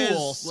 He's Whereas,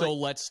 cool,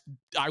 so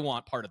I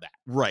want part of that.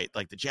 Right,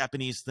 like the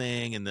Japanese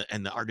thing and the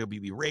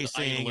RWB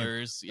racing, The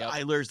Eilers, the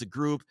Eilers, the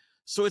group.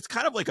 So it's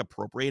kind of like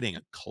appropriating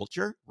a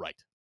culture.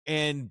 Right.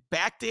 And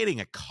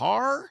backdating a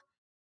car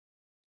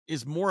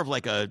is more of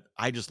like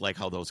I just like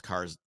how those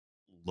cars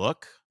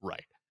look.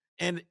 Right.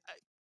 And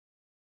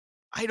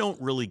I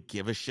don't really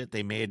give a shit.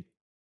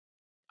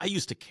 I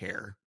used to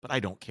care, but I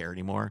don't care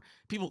anymore.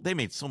 They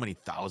made so many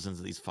thousands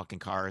of these fucking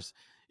cars.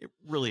 It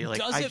really, like,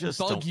 Does I it just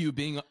bug don't, you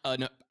being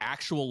an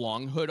actual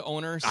long hood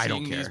owner I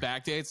don't seeing these care.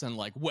 backdates and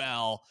like,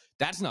 well,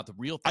 that's not the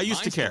real thing. I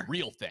used to Mine's the care.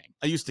 real thing.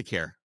 I used to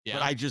care. Yeah.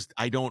 But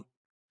I don't,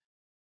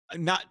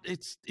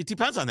 it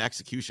depends on the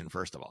execution,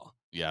 first of all.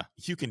 Yeah.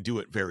 You can do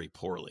it very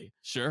poorly.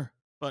 Sure.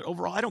 But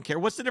overall, I don't care.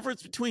 What's the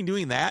difference between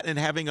doing that and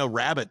having a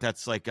Rabbit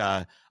that's like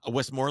a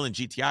Westmoreland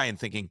GTI and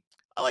thinking,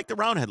 I like the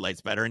round headlights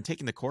better, and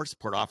taking the core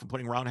support off and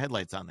putting round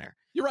headlights on there?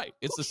 You're right.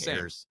 It's Who the same.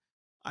 cares?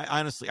 I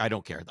honestly, I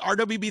don't care. The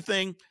RWB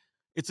thing,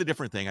 it's a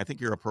different thing. I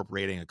think you're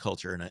appropriating a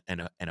culture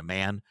and a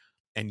man.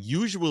 And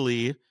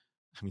usually,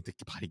 I mean, the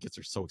body kits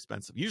are so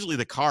expensive. Usually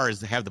the cars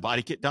that have the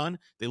body kit done,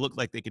 they look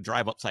like they could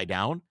drive upside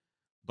down,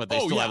 but they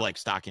still have like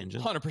stock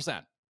engines.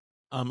 100%.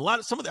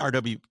 Some of the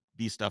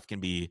RWB stuff can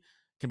be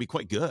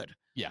quite good.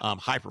 Yeah.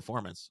 High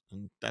performance,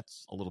 and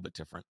that's a little bit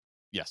different.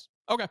 Yes.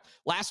 Okay.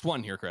 Last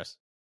one here, Chris.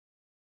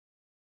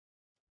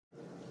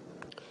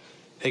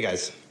 Hey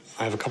guys,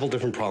 I have a couple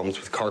different problems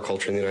with car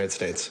culture in the United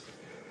States.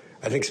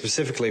 I think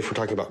specifically if we're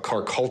talking about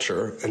car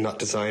culture and not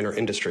design or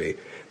industry,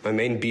 my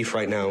main beef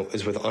right now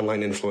is with online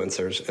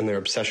influencers and their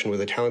obsession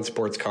with Italian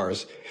sports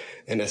cars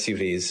and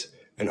SUVs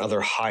and other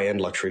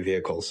high-end luxury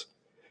vehicles.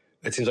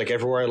 It seems like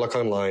everywhere I look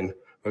online,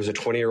 there's a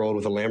 20-year-old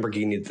with a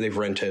Lamborghini that they've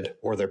rented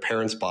or their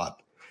parents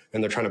bought,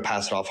 and they're trying to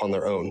pass it off on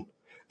their own,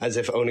 as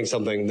if owning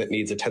something that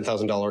needs a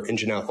 $10,000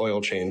 engine-out oil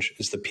change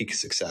is the peak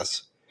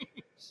success.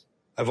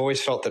 I've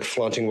always felt that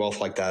flaunting wealth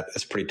like that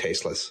is pretty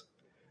tasteless.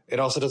 It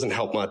also doesn't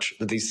help much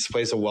that these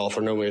displays of wealth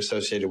are normally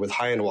associated with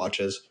high-end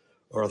watches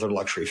or other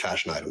luxury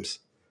fashion items.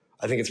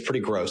 I think it's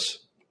pretty gross.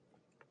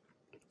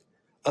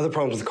 Other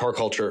problems with car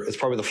culture is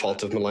probably the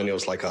fault of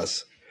millennials like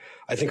us.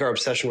 I think our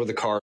obsession with the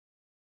car...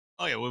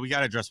 Oh, yeah, well, we got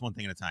to address one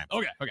thing at a time.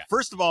 Okay.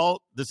 First of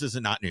all, this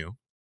isn't not new.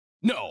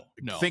 No.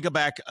 I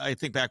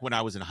think back when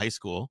I was in high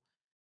school,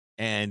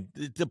 and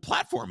the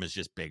platform is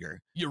just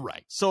bigger. You're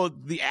right. So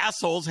the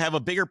assholes have a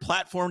bigger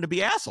platform to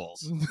be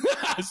assholes.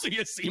 So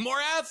you see more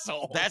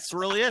assholes. That's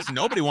really is.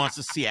 Nobody wants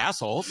to see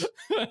assholes.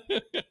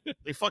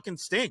 They fucking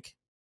stink.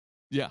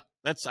 Yeah.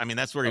 That's where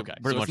pretty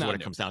So much it's not what it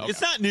new. comes down to. Okay.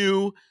 It's not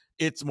new.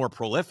 It's more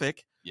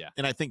prolific. Yeah.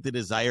 And I think the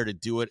desire to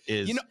do it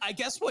is, I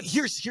guess what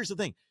here's the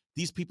thing.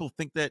 These people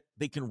think that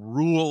they can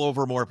rule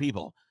over more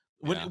people.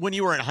 When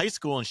you were in high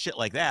school and shit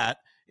like that,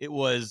 it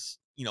was,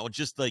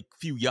 just like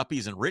few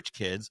yuppies and rich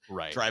kids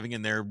right. driving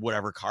in their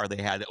whatever car they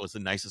had that was the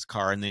nicest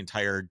car in the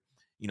entire,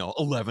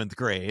 11th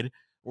grade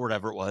or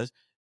whatever it was.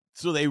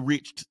 So they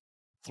reached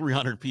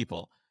 300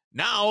 people.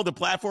 Now the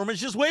platform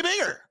is just way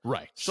bigger.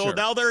 Right. So sure.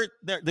 now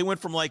they went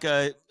from like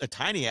a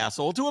tiny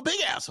asshole to a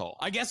big asshole.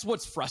 I guess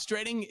what's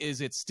frustrating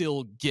is it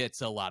still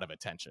gets a lot of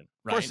attention.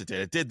 Right? Of course it did.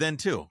 It did then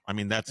too. I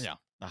mean, that's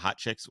the hot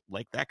chicks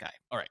like that guy.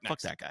 All right. Fuck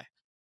that guy.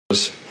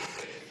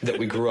 that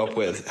we grew up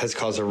with has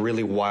caused a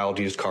really wild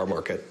used car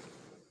market.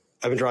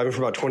 I've been driving for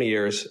about 20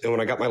 years, and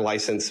when I got my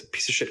license,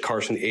 piece of shit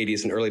cars from the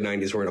 80s and early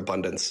 90s were in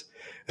abundance,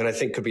 and I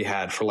think could be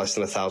had for less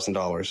than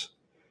 $1,000.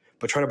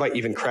 But trying to buy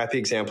even crappy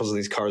examples of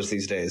these cars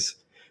these days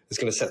is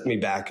going to set me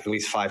back at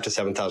least $5,000 to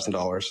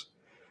 $7,000.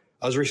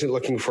 I was recently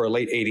looking for a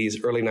late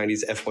 80s, early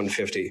 90s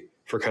F-150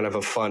 for kind of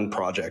a fun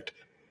project,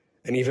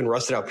 and even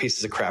rusted out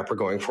pieces of crap were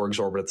going for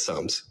exorbitant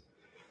sums.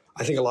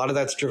 I think a lot of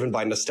that's driven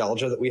by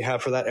nostalgia that we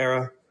have for that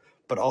era,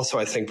 but also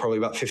I think probably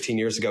about 15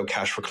 years ago,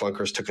 Cash for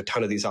Clunkers took a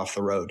ton of these off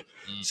the road,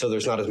 so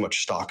there's not as much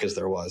stock as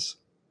there was.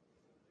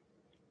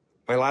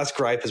 My last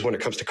gripe is when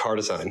it comes to car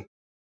design.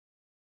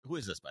 Who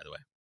is this, by the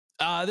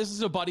way? This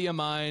is a buddy of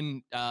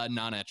mine,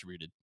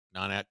 non-attributed.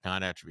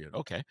 Non-attributed.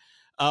 Okay.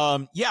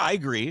 Yeah, I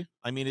agree.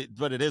 I mean,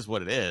 but it is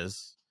what it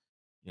is.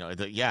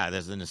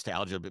 There's the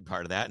nostalgia, a big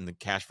part of that, and the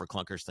Cash for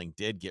Clunkers thing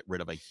did get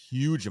rid of a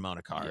huge amount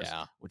of cars.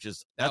 Yeah, which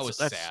is that's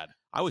sad.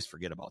 I always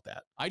forget about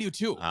that. I do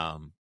too.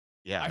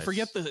 Yeah, I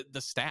forget the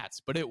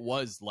stats, but it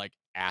was like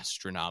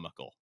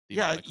astronomical.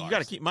 Yeah, you got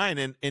to keep in mind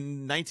in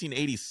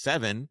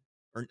 1987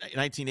 or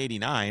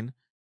 1989,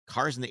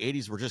 cars in the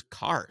 80s were just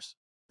cars.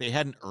 They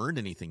hadn't earned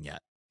anything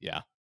yet.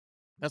 Yeah,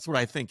 that's what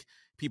I think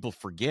people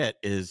forget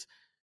is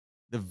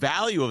the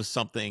value of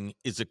something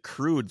is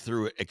accrued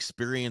through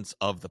experience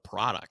of the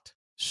product.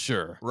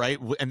 Sure. Right.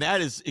 And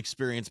that is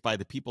experienced by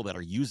the people that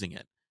are using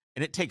it.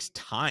 And it takes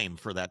time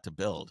for that to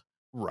build.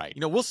 Right.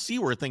 We'll see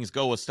where things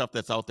go with stuff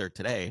that's out there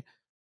today.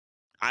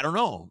 I don't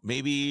know.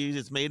 Maybe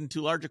it's made in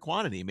too large a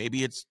quantity.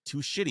 Maybe it's too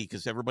shitty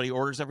because everybody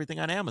orders everything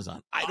on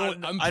Amazon.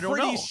 I'm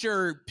pretty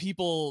sure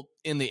people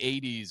in the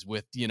 80s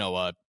with,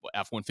 a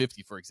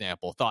F-150, for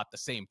example, thought the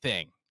same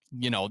thing.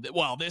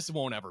 Well, this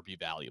won't ever be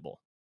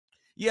valuable.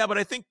 Yeah, but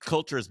I think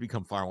culture has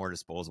become far more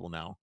disposable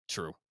now.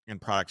 True. And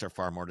products are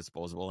far more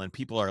disposable, and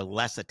people are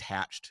less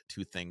attached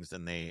to things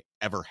than they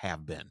ever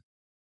have been.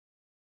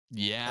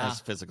 Yeah. As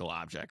physical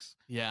objects.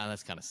 Yeah,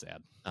 that's kind of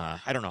sad.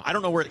 I don't know. I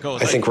don't know where it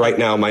goes. I think right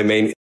now my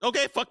main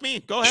okay, fuck me.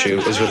 Go ahead. issue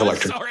is with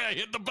electric Sorry, I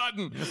hit the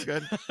button. That's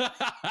good.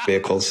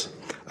 vehicles.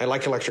 I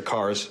like electric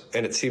cars,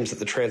 and it seems that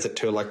the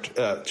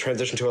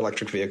transition to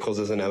electric vehicles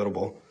is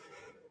inevitable.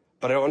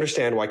 But I don't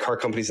understand why car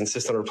companies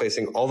insist on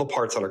replacing all the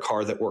parts on a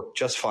car that work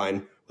just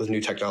fine with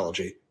new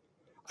technology.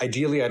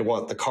 Ideally, I'd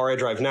want the car I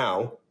drive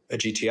now, a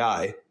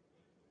GTI,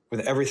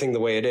 with everything the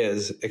way it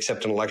is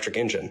except an electric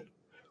engine.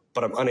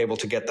 But I'm unable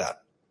to get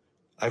that.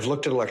 I've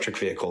looked at electric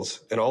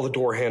vehicles, and all the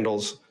door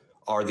handles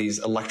are these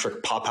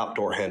electric pop-out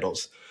door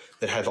handles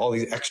that have all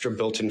these extra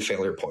built-in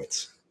failure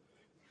points.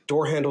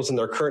 Door handles in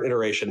their current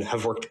iteration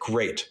have worked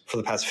great for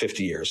the past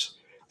 50 years.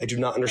 I do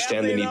not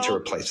understand the need to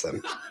replace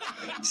them.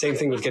 Same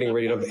thing with getting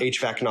rid of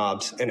HVAC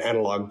knobs and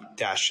analog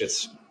dash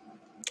gauges.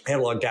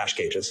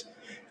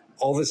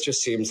 All this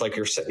just seems like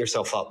you're setting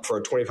yourself up for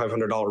a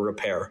 $2,500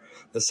 repair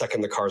the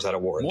second the car's out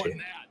of warranty. More than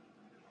that.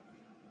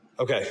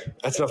 Okay,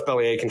 that's enough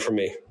belly aching from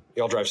me.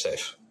 Y'all drive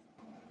safe.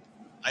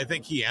 I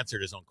think he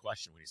answered his own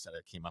question when he said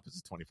it came up as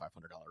a $2,500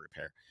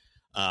 repair.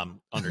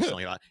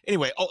 Underselling a lot.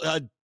 Anyway,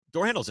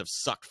 door handles have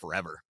sucked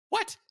forever.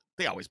 What?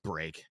 They always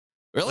break.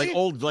 Really? Like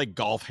old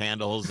golf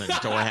handles and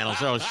door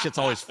handles. Shit's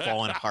always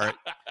falling apart.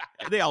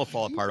 They all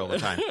fall apart over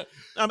time.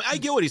 I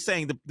get what he's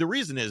saying. The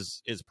reason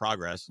is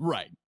progress.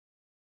 Right.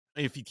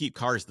 If you keep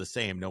cars the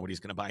same, nobody's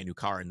going to buy a new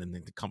car, and then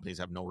the companies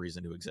have no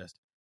reason to exist.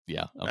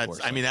 Yeah, of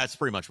course. I mean, that's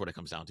pretty much what it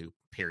comes down to.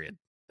 Period.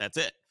 That's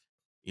it.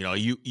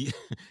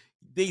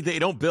 They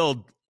don't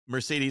build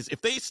Mercedes.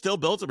 If they still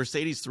built a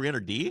Mercedes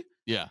 300D,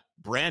 yeah,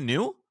 brand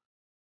new,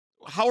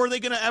 how are they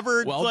going to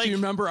ever? Well, do you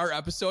remember our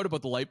episode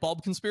about the light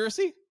bulb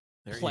conspiracy?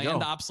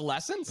 Planned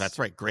obsolescence. That's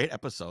right. Great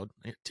episode,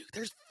 dude.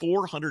 There's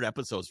 400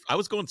 episodes. I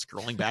was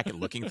scrolling back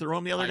and looking through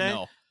them the other day.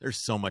 Know. There's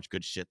so much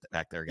good shit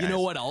back there, guys. You know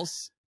what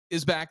else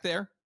is back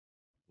there?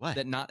 What?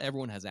 That not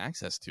everyone has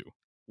access to.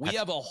 We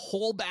have a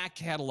whole back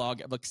catalog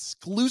of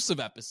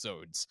exclusive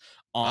episodes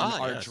on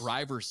our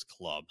Drivers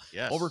Club.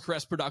 Yes. Over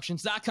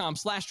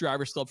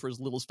crestproductions.com/Drivers Club for as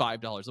little as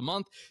 $5 a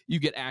month. You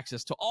get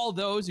access to all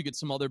those. You get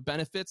some other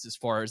benefits as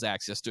far as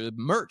access to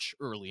merch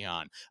early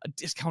on, a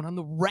discount on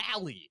the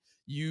rally.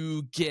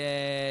 You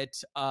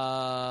get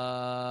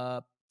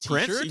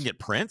prints. You can get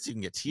prints. You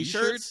can get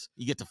t-shirts.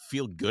 You get to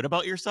feel good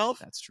about yourself.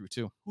 That's true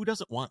too. Who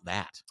doesn't want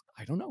that?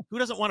 I don't know. Who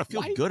doesn't want to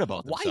feel good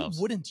about themselves?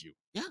 Why wouldn't you?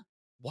 Yeah.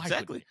 Why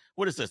exactly.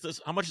 What is this?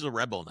 How much is a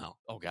Red Bull now?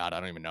 Oh God, I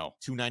don't even know.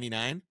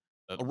 $2.99.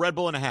 A Red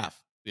Bull and a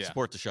half. Yeah.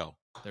 Support the show.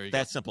 There you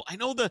That's go. simple. I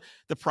know the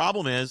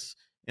problem is,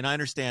 and I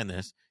understand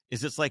this,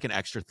 is it's like an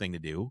extra thing to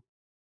do.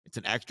 It's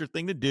an extra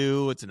thing to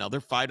do. It's another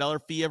 $5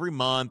 fee every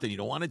month, and you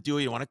don't want to do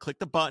it. You want to click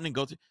the button and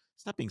go through.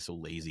 Stop being so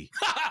lazy.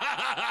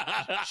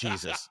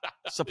 Jesus.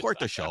 Support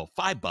the show.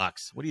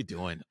 $5. What are you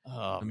doing?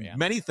 Oh man.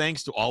 Many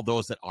thanks to all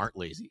those that aren't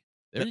lazy.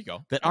 There you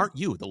go. That aren't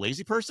you. The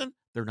lazy person,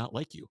 they're not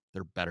like you.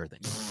 They're better than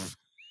you.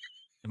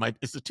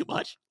 Is it too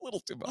much? A little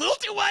too much. A little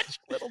too much.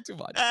 Little too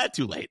much.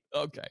 Too late.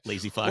 Okay.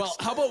 Lazy fucks. Well,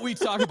 how about we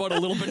talk about a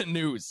little bit of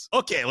news?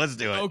 Okay, let's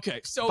do it.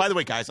 Okay. So, by the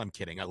way, guys, I'm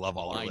kidding. I love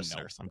all our I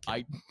listeners. know.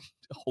 I'm kidding.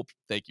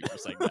 Thank you for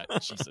saying that.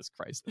 Jesus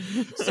Christ.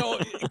 So,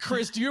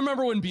 Chris, do you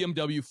remember when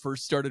BMW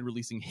first started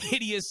releasing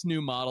hideous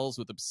new models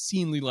with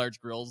obscenely large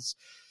grills?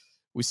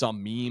 We saw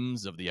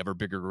memes of the ever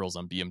bigger grills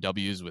on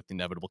BMWs with the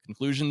inevitable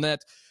conclusion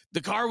that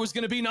the car was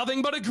going to be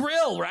nothing but a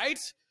grill, right?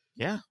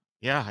 Yeah.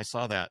 Yeah, I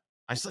saw that.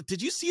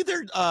 Did you see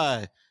their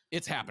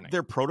it's happening.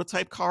 Their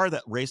prototype car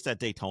that raced at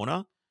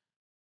Daytona?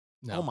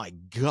 No. Oh my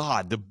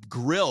God. The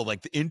grill,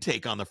 like the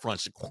intake on the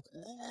front.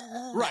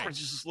 Right. It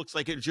just looks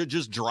like it should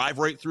just drive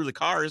right through the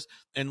cars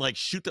and like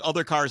shoot the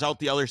other cars out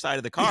the other side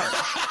of the car.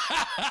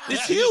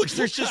 It's huge.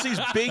 There's just these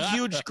big,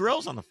 huge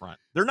grills on the front.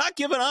 They're not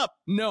giving up.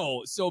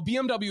 No. So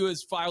BMW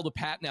has filed a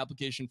patent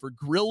application for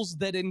grills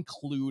that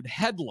include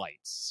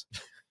headlights.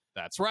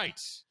 That's right.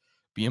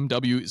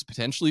 BMW is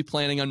potentially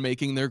planning on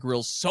making their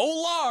grills so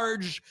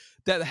large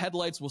that the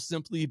headlights will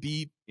simply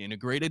be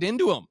integrated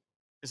into them.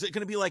 Is it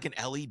going to be like an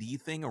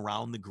LED thing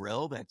around the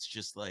grill that's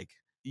just like,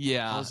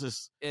 yeah, how's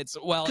this? It's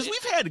because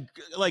we've had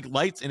like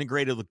lights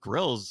integrated with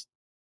grills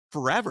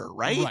forever,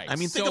 right? I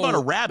mean, think about a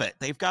Rabbit.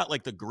 They've got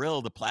like the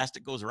grill, the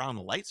plastic goes around,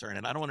 the lights are in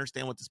it. I don't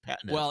understand what this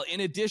patent is. Well, in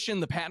addition,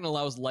 the patent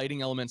allows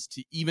lighting elements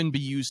to even be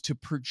used to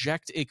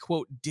project a,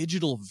 quote,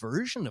 digital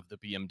version of the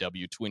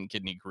BMW twin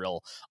kidney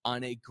grill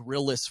on a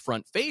grillless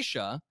front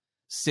fascia,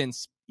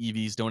 since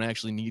EVs don't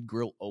actually need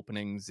grill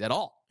openings at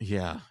all.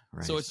 Yeah,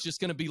 right. So it's just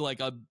going to be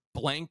like a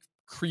blank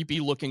creepy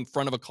looking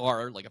front of a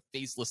car, like a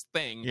faceless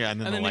thing. Yeah, and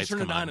then the they lights turn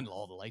it come on on. and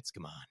all the lights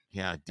come on.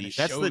 Yeah, And D. it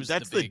That's shows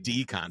the big-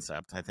 D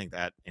concept. I think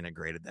that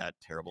integrated that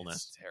terribleness.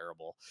 It's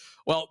terrible.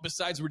 Well,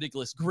 besides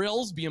ridiculous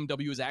grills,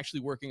 BMW is actually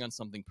working on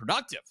something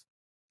productive.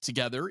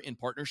 Together, in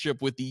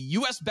partnership with the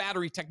U.S.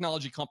 battery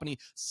technology company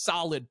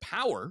Solid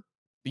Power,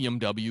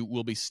 BMW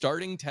will be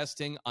starting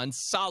testing on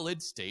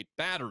solid-state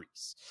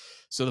batteries.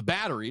 So the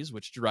batteries,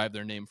 which derive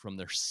their name from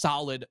their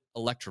solid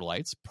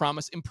electrolytes,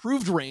 promise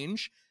improved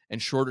range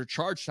and shorter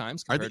charge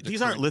times.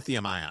 These aren't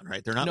lithium ion,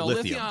 right? They're not no,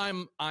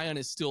 lithium ion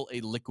is still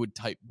a liquid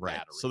type right.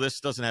 battery. So this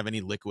doesn't have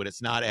any liquid.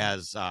 It's not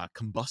as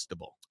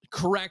combustible.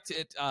 Correct.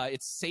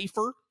 It's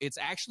safer. It's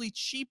actually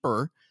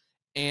cheaper,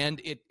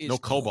 and it is No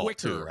cobalt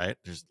quicker. too, right?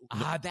 There's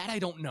That I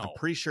don't know. I'm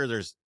pretty sure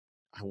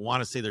I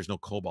want to say there's no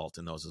cobalt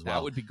in those as well.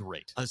 That would be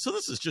great. So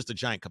this is just a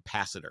giant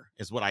capacitor,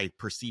 is what I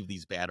perceive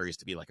these batteries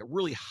to be, like a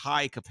really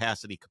high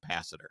capacity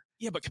capacitor.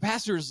 Yeah, but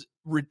capacitors,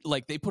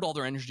 like, they put all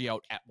their energy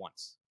out at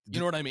once. You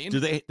know what I mean? Do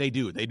they? They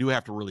do. They do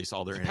have to release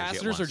all their energy at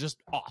Capacitors once. are just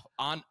off,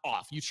 on,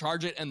 off. You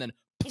charge it and then,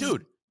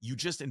 Dude, you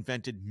just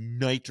invented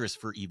nitrous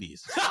for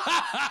EVs.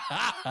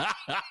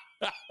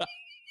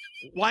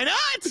 Why not?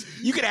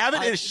 You could have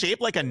it in a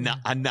shape like a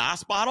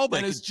NOS bottle, but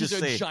and it it's could just a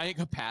say giant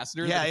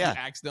capacitor. Yeah, that yeah, if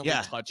you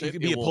accidentally touch it, it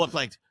could be a will... pull up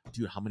like,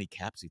 dude, how many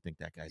caps do you think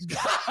that guy's got?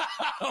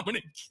 How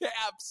many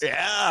caps?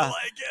 Yeah. I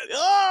like it.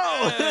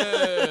 Oh,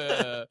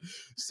 Yeah.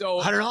 So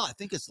I don't know. I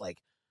think it's like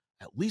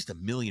at least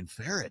 1 million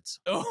farades.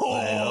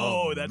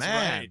 Oh, that's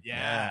man. right.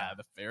 Yeah,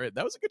 the ferret.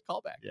 That was a good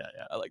callback. Yeah.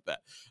 I like that.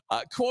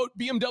 Quote,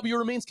 BMW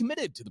remains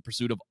committed to the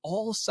pursuit of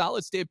all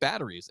solid-state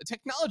batteries, a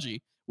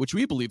technology which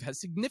we believe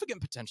has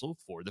significant potential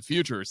for the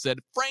future, said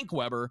Frank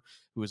Weber,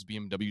 who is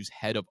BMW's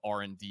head of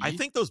R&D. I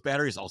think those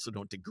batteries also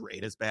don't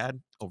degrade as bad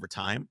over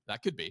time.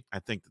 That could be. I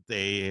think that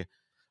they...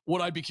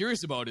 What I'd be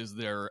curious about is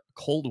their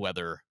cold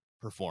weather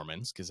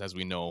performance, because as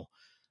we know,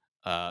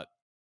 you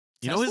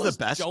know who's Teslas the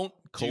best don't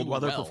cold do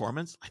weather well.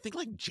 performance? I think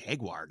like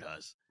Jaguar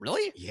does.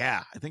 Really?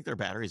 Yeah, I think their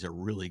batteries are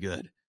really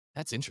good.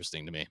 That's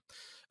interesting to me.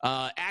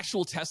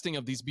 Actual testing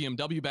of these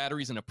BMW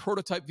batteries in a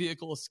prototype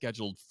vehicle is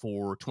scheduled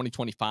for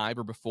 2025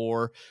 or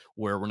before,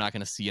 where we're not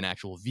going to see an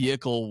actual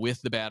vehicle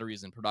with the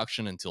batteries in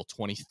production until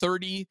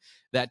 2030.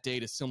 That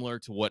date is similar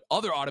to what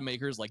other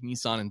automakers like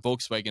Nissan and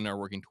Volkswagen are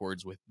working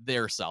towards with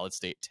their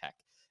solid-state tech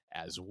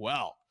as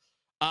well.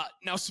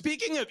 Now,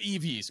 speaking of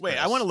EVs, Wait,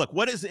 Chris, I want to look.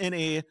 What is in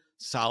a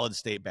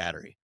solid-state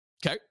battery?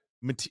 Okay.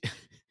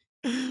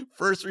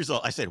 First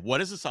result, I said,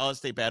 what is a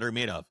solid-state battery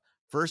made of?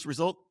 First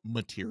result,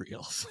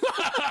 materials.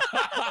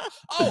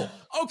 Oh,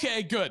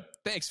 okay, good.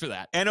 Thanks for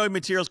that. Anode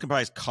materials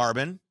comprise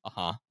carbon,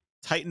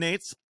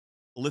 Titanates,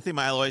 lithium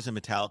alloys, and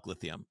metallic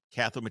lithium.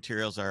 Cathode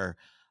materials are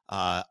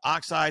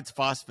oxides,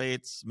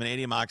 phosphates,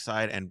 vanadium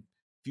oxide, and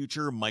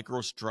future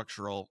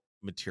microstructural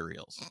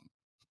materials.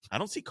 I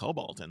don't see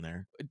cobalt in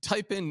there.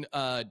 Type in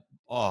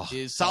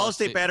is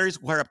solid-state batteries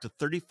require up to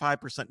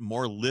 35%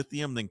 more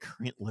lithium than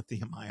current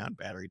lithium-ion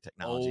battery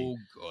technology. Oh,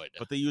 good.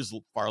 But they use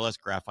far less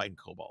graphite and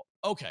cobalt.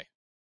 Okay.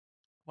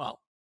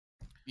 Well,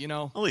 you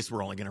know, at least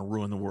we're only going to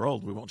ruin the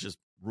world. We won't just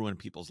ruin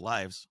people's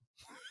lives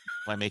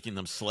by making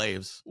them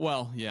slaves.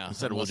 Well, yeah.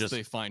 Instead, we'll just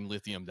they find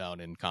lithium down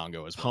in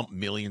Congo as well. Pump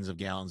millions of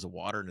gallons of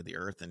water into the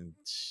earth and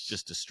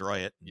just destroy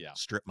it. Yeah.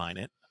 Strip mine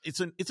it.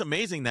 It's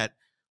amazing that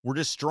we're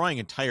destroying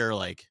entire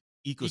like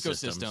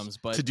ecosystems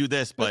but to do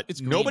this, but it's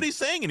green. Nobody's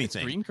saying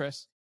anything. It's green,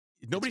 Chris.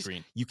 Nobody's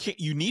green.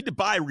 You need to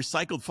buy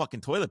recycled fucking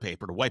toilet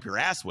paper to wipe your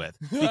ass with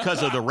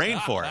because of the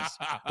rainforest.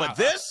 But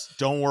this,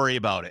 don't worry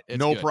about it. It's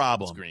no good.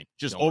 problem. It's green.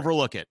 Just Don't worry.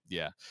 overlook it.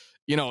 Yeah.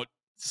 You know,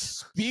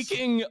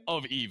 speaking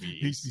of EVs.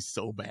 He's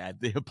so bad.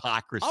 The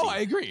hypocrisy. Oh, I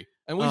agree.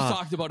 And we've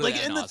talked about it. Like,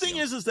 ad and the thing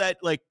nauseum. is that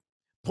like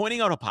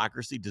pointing out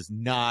hypocrisy does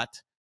not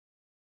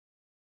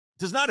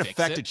Fix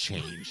affect it. a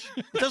change.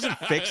 It doesn't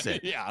fix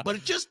it. Yeah. But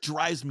it just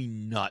drives me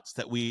nuts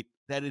that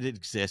it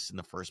exists in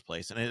the first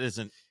place, and it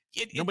isn't.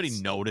 Nobody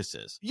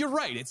notices. You're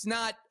right. It's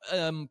not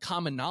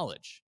common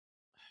knowledge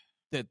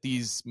that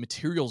these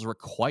materials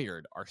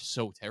required are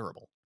so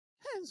terrible.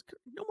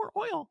 No more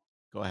oil.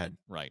 Go ahead.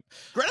 Right.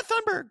 Greta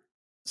Thunberg.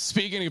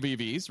 Speaking of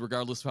EVs,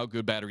 regardless of how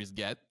good batteries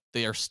get,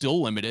 they are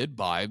still limited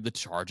by the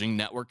charging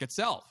network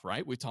itself,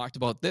 right? We talked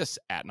about this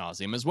ad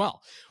nauseum as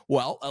well.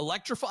 Well,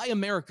 Electrify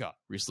America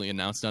recently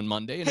announced on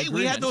Monday.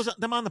 We had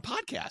them on the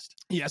podcast.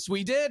 Yes,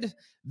 we did.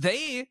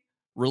 They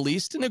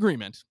released an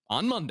agreement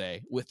on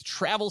Monday with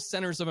Travel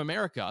Centers of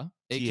America,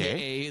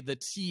 aka the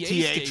TA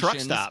stations truck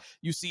stop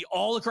you see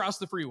all across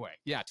the freeway.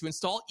 Yeah, to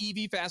install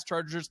EV fast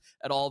chargers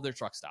at all of their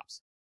truck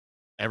stops.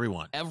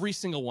 Every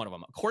single one of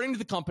them. According to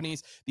the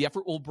companies, the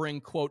effort will bring,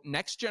 quote,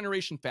 next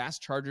generation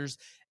fast chargers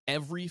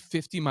every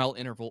 50-mile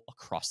interval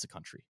across the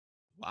country.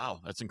 Wow,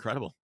 that's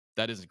incredible.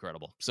 That is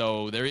incredible.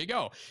 So there you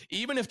go.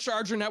 Even if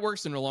charger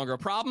networks are no longer a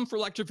problem for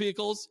electric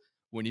vehicles,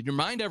 we need to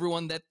remind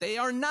everyone that they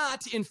are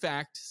not, in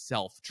fact,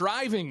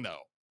 self-driving,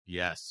 though.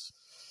 Yes.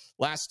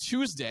 Last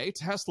Tuesday,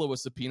 Tesla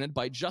was subpoenaed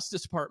by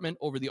Justice Department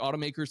over the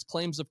automaker's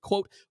claims of,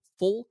 quote,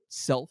 full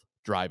self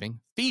self-driving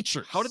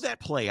features. How did that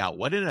play out?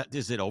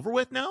 Is it over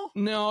with now?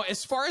 No,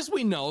 as far as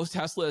we know,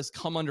 Tesla has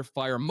come under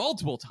fire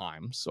multiple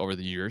times over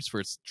the years for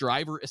its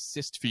driver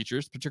assist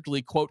features,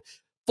 particularly, quote,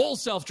 full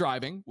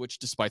self-driving, which,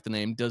 despite the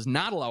name, does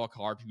not allow a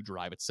car to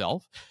drive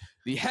itself.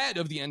 The head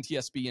of the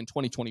NTSB in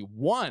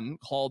 2021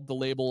 called the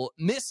label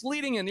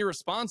misleading and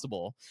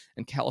irresponsible,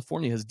 and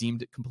California has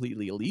deemed it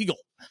completely illegal.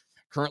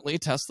 Currently,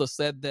 Tesla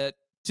said that,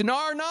 to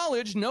our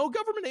knowledge, no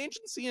government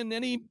agency in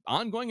any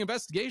ongoing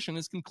investigation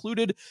has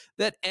concluded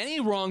that any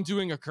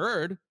wrongdoing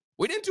occurred.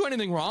 We didn't do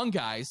anything wrong,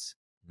 guys,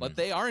 but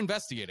they are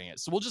investigating it.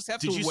 So we'll just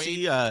have to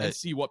wait and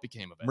see what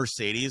became of it.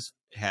 Mercedes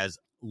has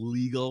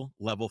legal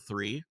level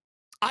 3.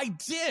 I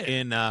did.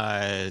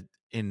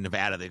 In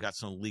Nevada, they've got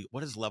some legal.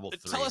 What is level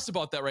 3? Tell us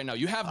about that right now.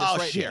 You have this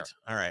right here.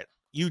 All right.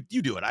 You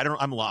do it.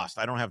 I'm lost.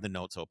 I don't have the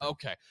notes open.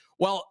 Okay.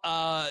 Well,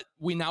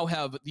 we now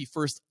have the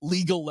first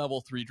legal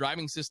level 3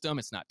 driving system.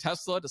 It's not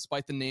Tesla,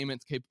 despite the name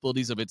and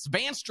capabilities of its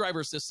advanced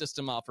driver assist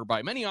system offered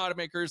by many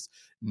automakers.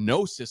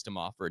 No system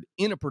offered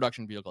in a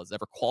production vehicle has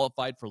ever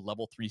qualified for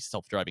level 3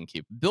 self-driving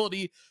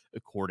capability,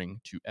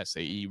 according to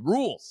SAE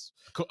rules.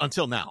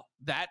 Until now.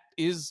 That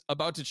is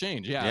about to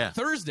change. Yeah.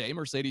 Thursday,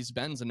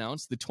 Mercedes-Benz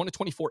announced the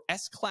 2024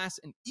 S-Class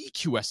and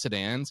EQS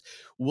sedans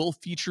will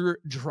feature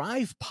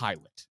Drive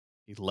Pilot,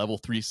 a level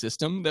 3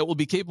 system that will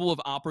be capable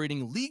of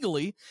operating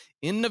legally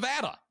in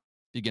Nevada,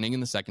 beginning in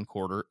the second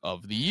quarter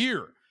of the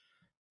year.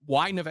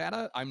 Why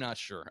Nevada? I'm not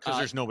sure. Because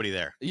there's nobody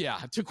there.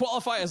 Yeah. To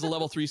qualify as a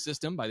level 3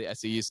 system by the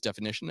SAE's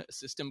definition, a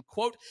system,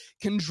 quote,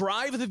 can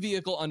drive the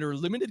vehicle under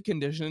limited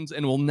conditions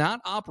and will not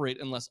operate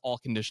unless all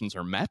conditions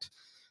are met.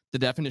 The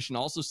definition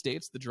also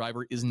states the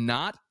driver is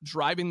not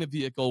driving the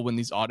vehicle when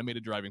these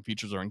automated driving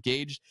features are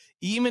engaged,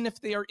 even if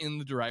they are in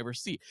the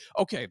driver's seat.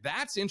 Okay,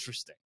 that's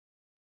interesting.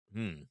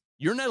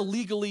 You're not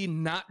legally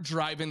not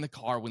driving the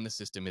car when the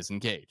system is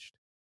engaged.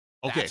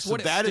 Okay, That's so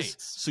what that it is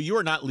states. so you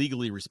are not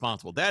legally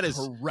responsible. That is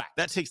correct.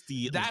 That takes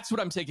That's what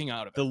I'm taking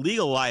out of it. the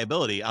legal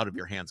liability out of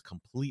your hands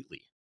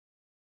completely.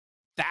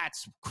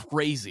 That's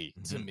crazy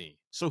to me.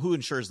 So who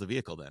insures the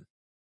vehicle then?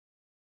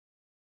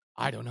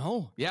 I don't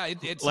know. Yeah,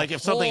 it's like a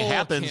if something whole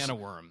happens, can of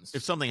worms.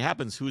 if something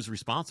happens, who's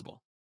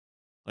responsible?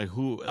 Like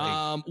who?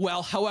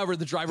 Well, however,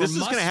 the driver this is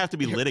must going to have to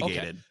be Here,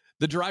 litigated. okay.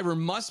 The driver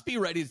must be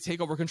ready to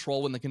take over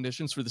control when the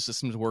conditions for the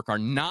system to work are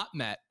not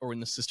met or when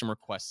the system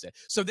requests it.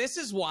 So this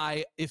is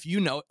why, if you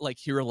know, like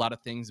hear a lot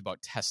of things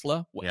about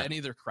Tesla, any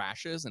of their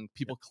crashes, and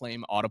people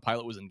claim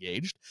autopilot was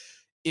engaged.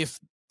 If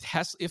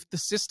the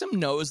system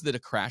knows that a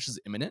crash is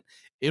imminent,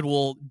 it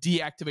will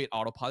deactivate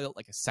autopilot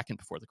like a second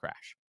before the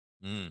crash.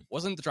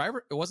 Wasn't the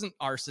driver? It wasn't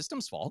our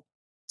system's fault.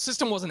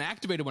 System wasn't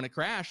activated when it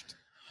crashed.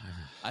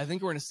 I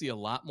think we're going to see a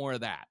lot more of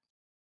that.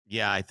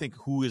 Yeah, I think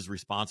who is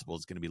responsible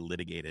is going to be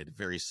litigated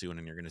very soon,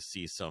 and you're going to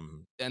see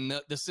some. And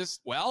the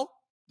system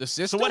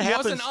So what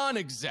happens, wasn't on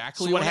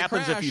exactly. So what when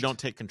happens it crashed. if you don't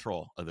take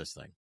control of this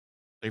thing?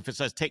 If it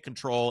says take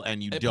control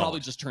and you It don't, probably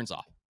just turns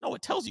off. No,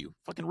 it tells you.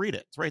 Fucking read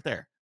it. It's right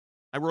there.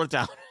 I wrote it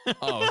down.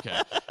 Oh, okay.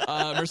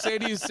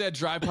 Mercedes said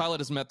Drive Pilot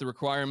has met the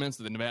requirements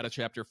of the Nevada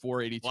Chapter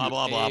 482 blah,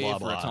 blah, blah, blah,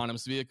 for blah.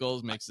 autonomous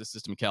vehicles, makes the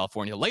system in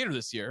California later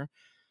this year.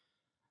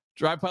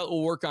 Drive Pilot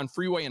will work on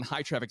freeway and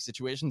high traffic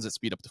situations at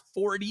speed up to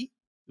 40.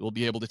 It will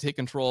be able to take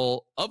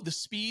control of the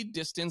speed,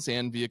 distance,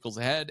 and vehicles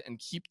ahead and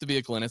keep the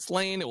vehicle in its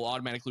lane. It will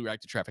automatically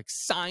react to traffic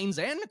signs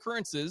and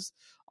occurrences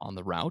on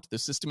the route. The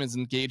system is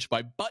engaged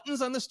by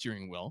buttons on the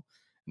steering wheel,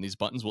 and these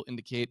buttons will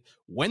indicate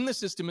when the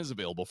system is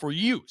available for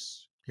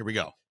use. Here we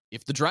go.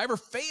 If the driver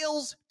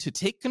fails to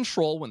take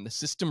control when the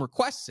system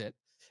requests it,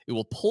 it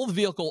will pull the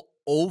vehicle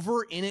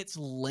over in its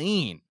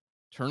lane,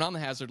 turn on the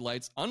hazard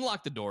lights,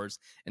 unlock the doors,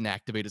 and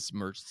activate its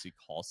emergency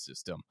call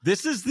system.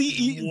 This is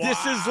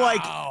this is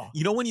like,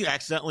 you know, when you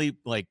accidentally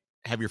like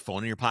have your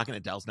phone in your pocket and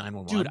it dials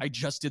 911. Dude, I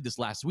just did this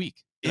last week.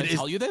 Did I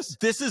tell you this?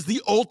 This is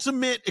the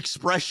ultimate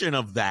expression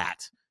of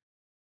that.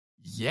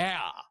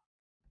 Yeah.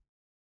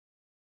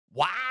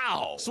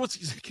 Wow. So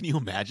can you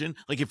imagine?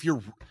 Like if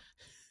you're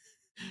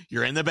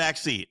in the back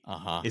seat,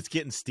 it's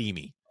getting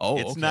steamy. Oh,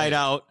 it's okay. night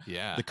out.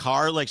 Yeah. The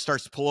car like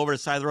starts to pull over to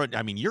the side of the road.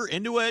 I mean, you're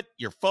into it.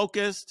 You're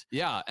focused.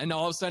 Yeah. And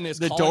all of a sudden it's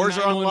the calling doors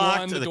are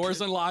 911, unlocked. The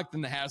doors unlocked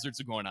and the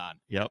hazards are going on.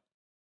 Yep.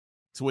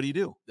 So what do you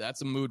do?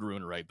 That's a mood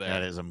ruiner right there.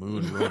 That is a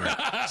mood ruiner.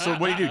 So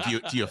what do you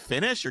do? Do you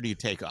finish or do you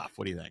take off?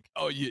 What do you think?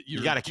 Oh,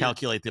 you got to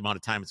calculate the amount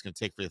of time it's going to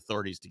take for the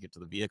authorities to get to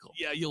the vehicle.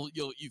 Yeah, you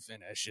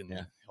finish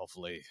and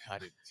hopefully I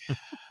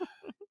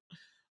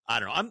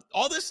don't know.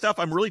 All this stuff.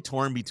 I'm really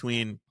torn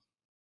between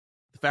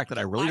the fact that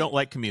I really don't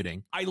like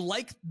commuting. I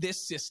like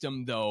this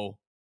system though.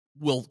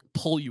 Will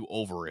pull you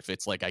over if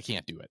it's like I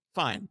can't do it.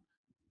 Fine.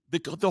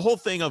 The whole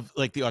thing of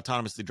like the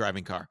autonomously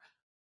driving car.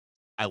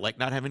 I like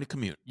not having to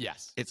commute.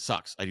 Yes. It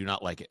sucks. I do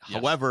not like it. Yes.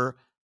 However,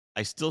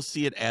 I still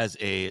see it as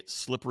a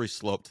slippery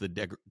slope to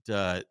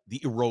the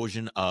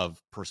erosion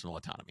of personal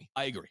autonomy.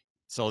 I agree.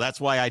 So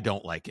that's why I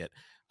don't like it.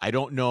 I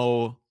don't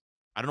know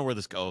where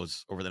this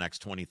goes over the next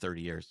 20,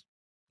 30 years.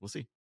 We'll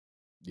see.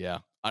 Yeah.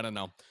 I don't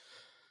know. Do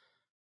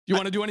you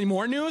want to do any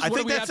more news? What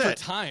think do we that's have it.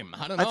 for time?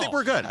 I don't know. I think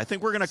we're good. I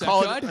think we're going to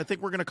call it. I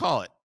think we're going to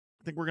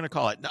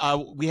call it.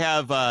 We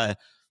have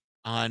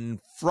On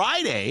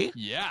Friday,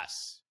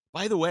 Yes.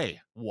 by the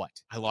way, What?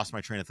 I lost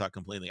my train of thought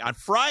completely. On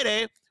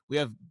Friday, we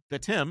have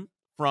Tim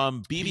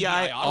from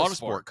BBI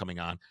Autosport coming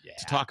on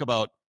to talk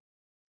about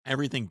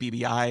everything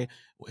BBI,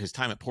 his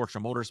time at Porsche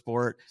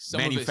Motorsport,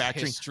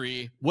 manufacturing,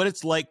 history, what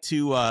it's like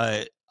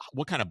to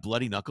what kind of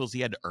bloody knuckles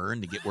he had to earn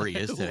to get where he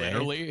is today.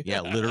 Literally.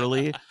 Yeah,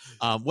 literally.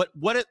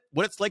 What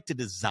it's like to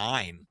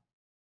design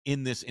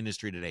in this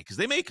industry today, because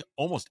they make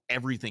almost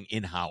everything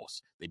in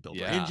house. They build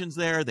their engines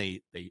there.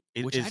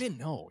 Which I didn't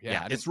know.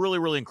 It's really,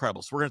 really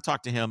incredible. So we're going to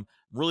talk to him.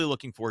 I'm really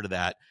looking forward to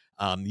that.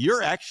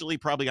 You're actually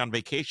probably on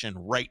vacation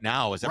right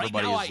now as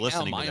everybody is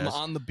listening to this. I am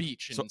on the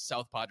beach in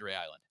South Padre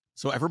Island.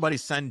 So everybody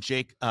send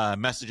Jake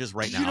messages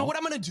right now. You know what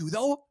I'm going to do,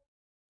 though?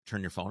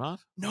 Turn your phone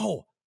off?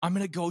 No. I'm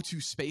going to go to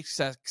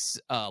SpaceX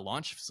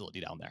launch facility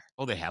down there.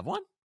 Oh, they have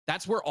one?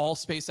 That's where all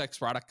SpaceX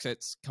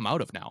products come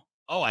out of now.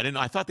 Oh, I didn't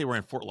know. I thought they were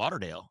in Fort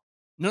Lauderdale.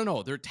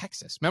 No, they're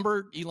Texas.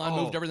 Remember Elon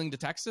moved everything to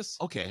Texas?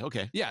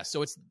 Okay. Yeah,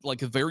 so it's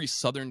like a very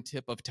southern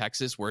tip of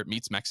Texas where it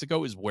meets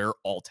Mexico is where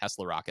all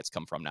Tesla rockets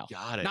come from now.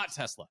 Got it. Not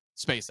Tesla,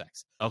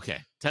 SpaceX. Okay.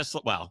 Tesla,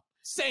 well.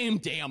 Same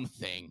damn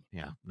thing.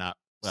 Yeah, not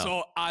well.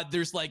 So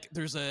there's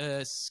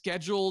a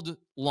scheduled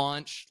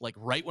launch like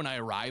right when I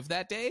arrive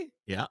that day.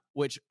 Yeah.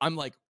 Which I'm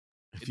like,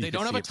 they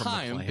don't have a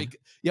time.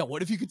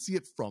 What if you could see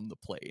it from the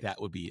plane?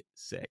 That would be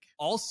sick.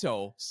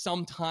 Also,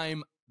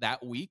 sometime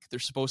that week, they're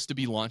supposed to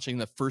be launching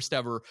the first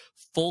ever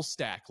full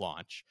stack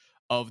launch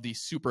of the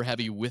Super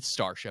Heavy with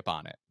Starship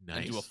on it. Nice.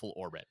 And do a full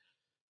orbit.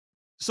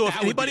 So if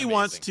anybody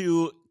wants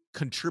to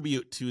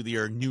contribute to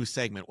their new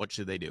segment, what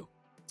should they do?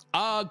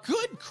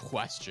 Good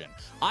question.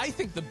 I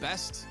think the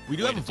best. We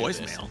do have a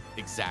voicemail.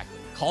 Exactly.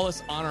 Call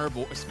us on our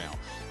voicemail.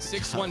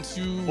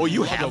 612. Oh,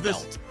 you Lug have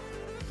this? Belt.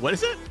 What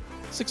is it?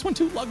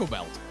 612 Lug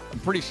Belt. I'm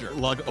pretty sure.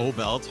 Lug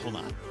Belt. Hold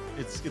on.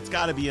 It's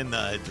got to be in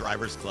the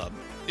Drivers Club.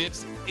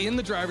 It's in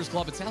the Drivers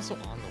Club. It's also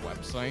on the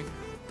website.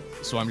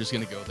 So I'm just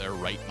going to go there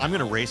right now. I'm going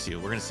to race you.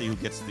 We're going to see who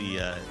gets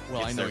the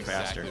well, I know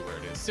exactly where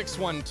it is.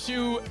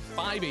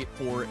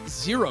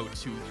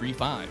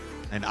 612-584-0235.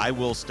 And I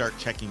will start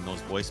checking those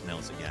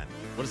voicemails again.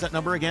 What is that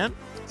number again?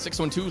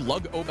 612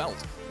 Lug Belt.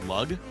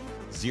 Lug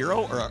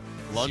 0 or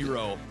Lug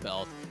 0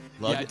 Belt.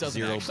 Lug it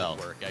doesn't 0 actually belt.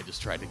 work. I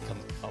just tried to come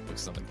up with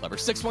something clever.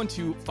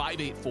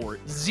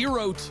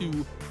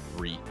 612-584-0235.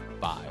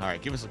 All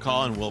right, give us a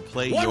call and we'll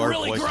play what your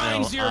really voicemail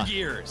grinds your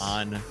gears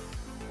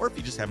or if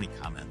you just have any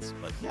comments.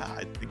 But yeah,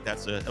 I think that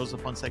was a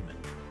fun segment.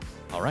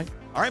 All right,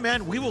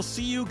 man. We will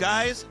see you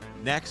guys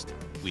next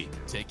week.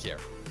 Take care.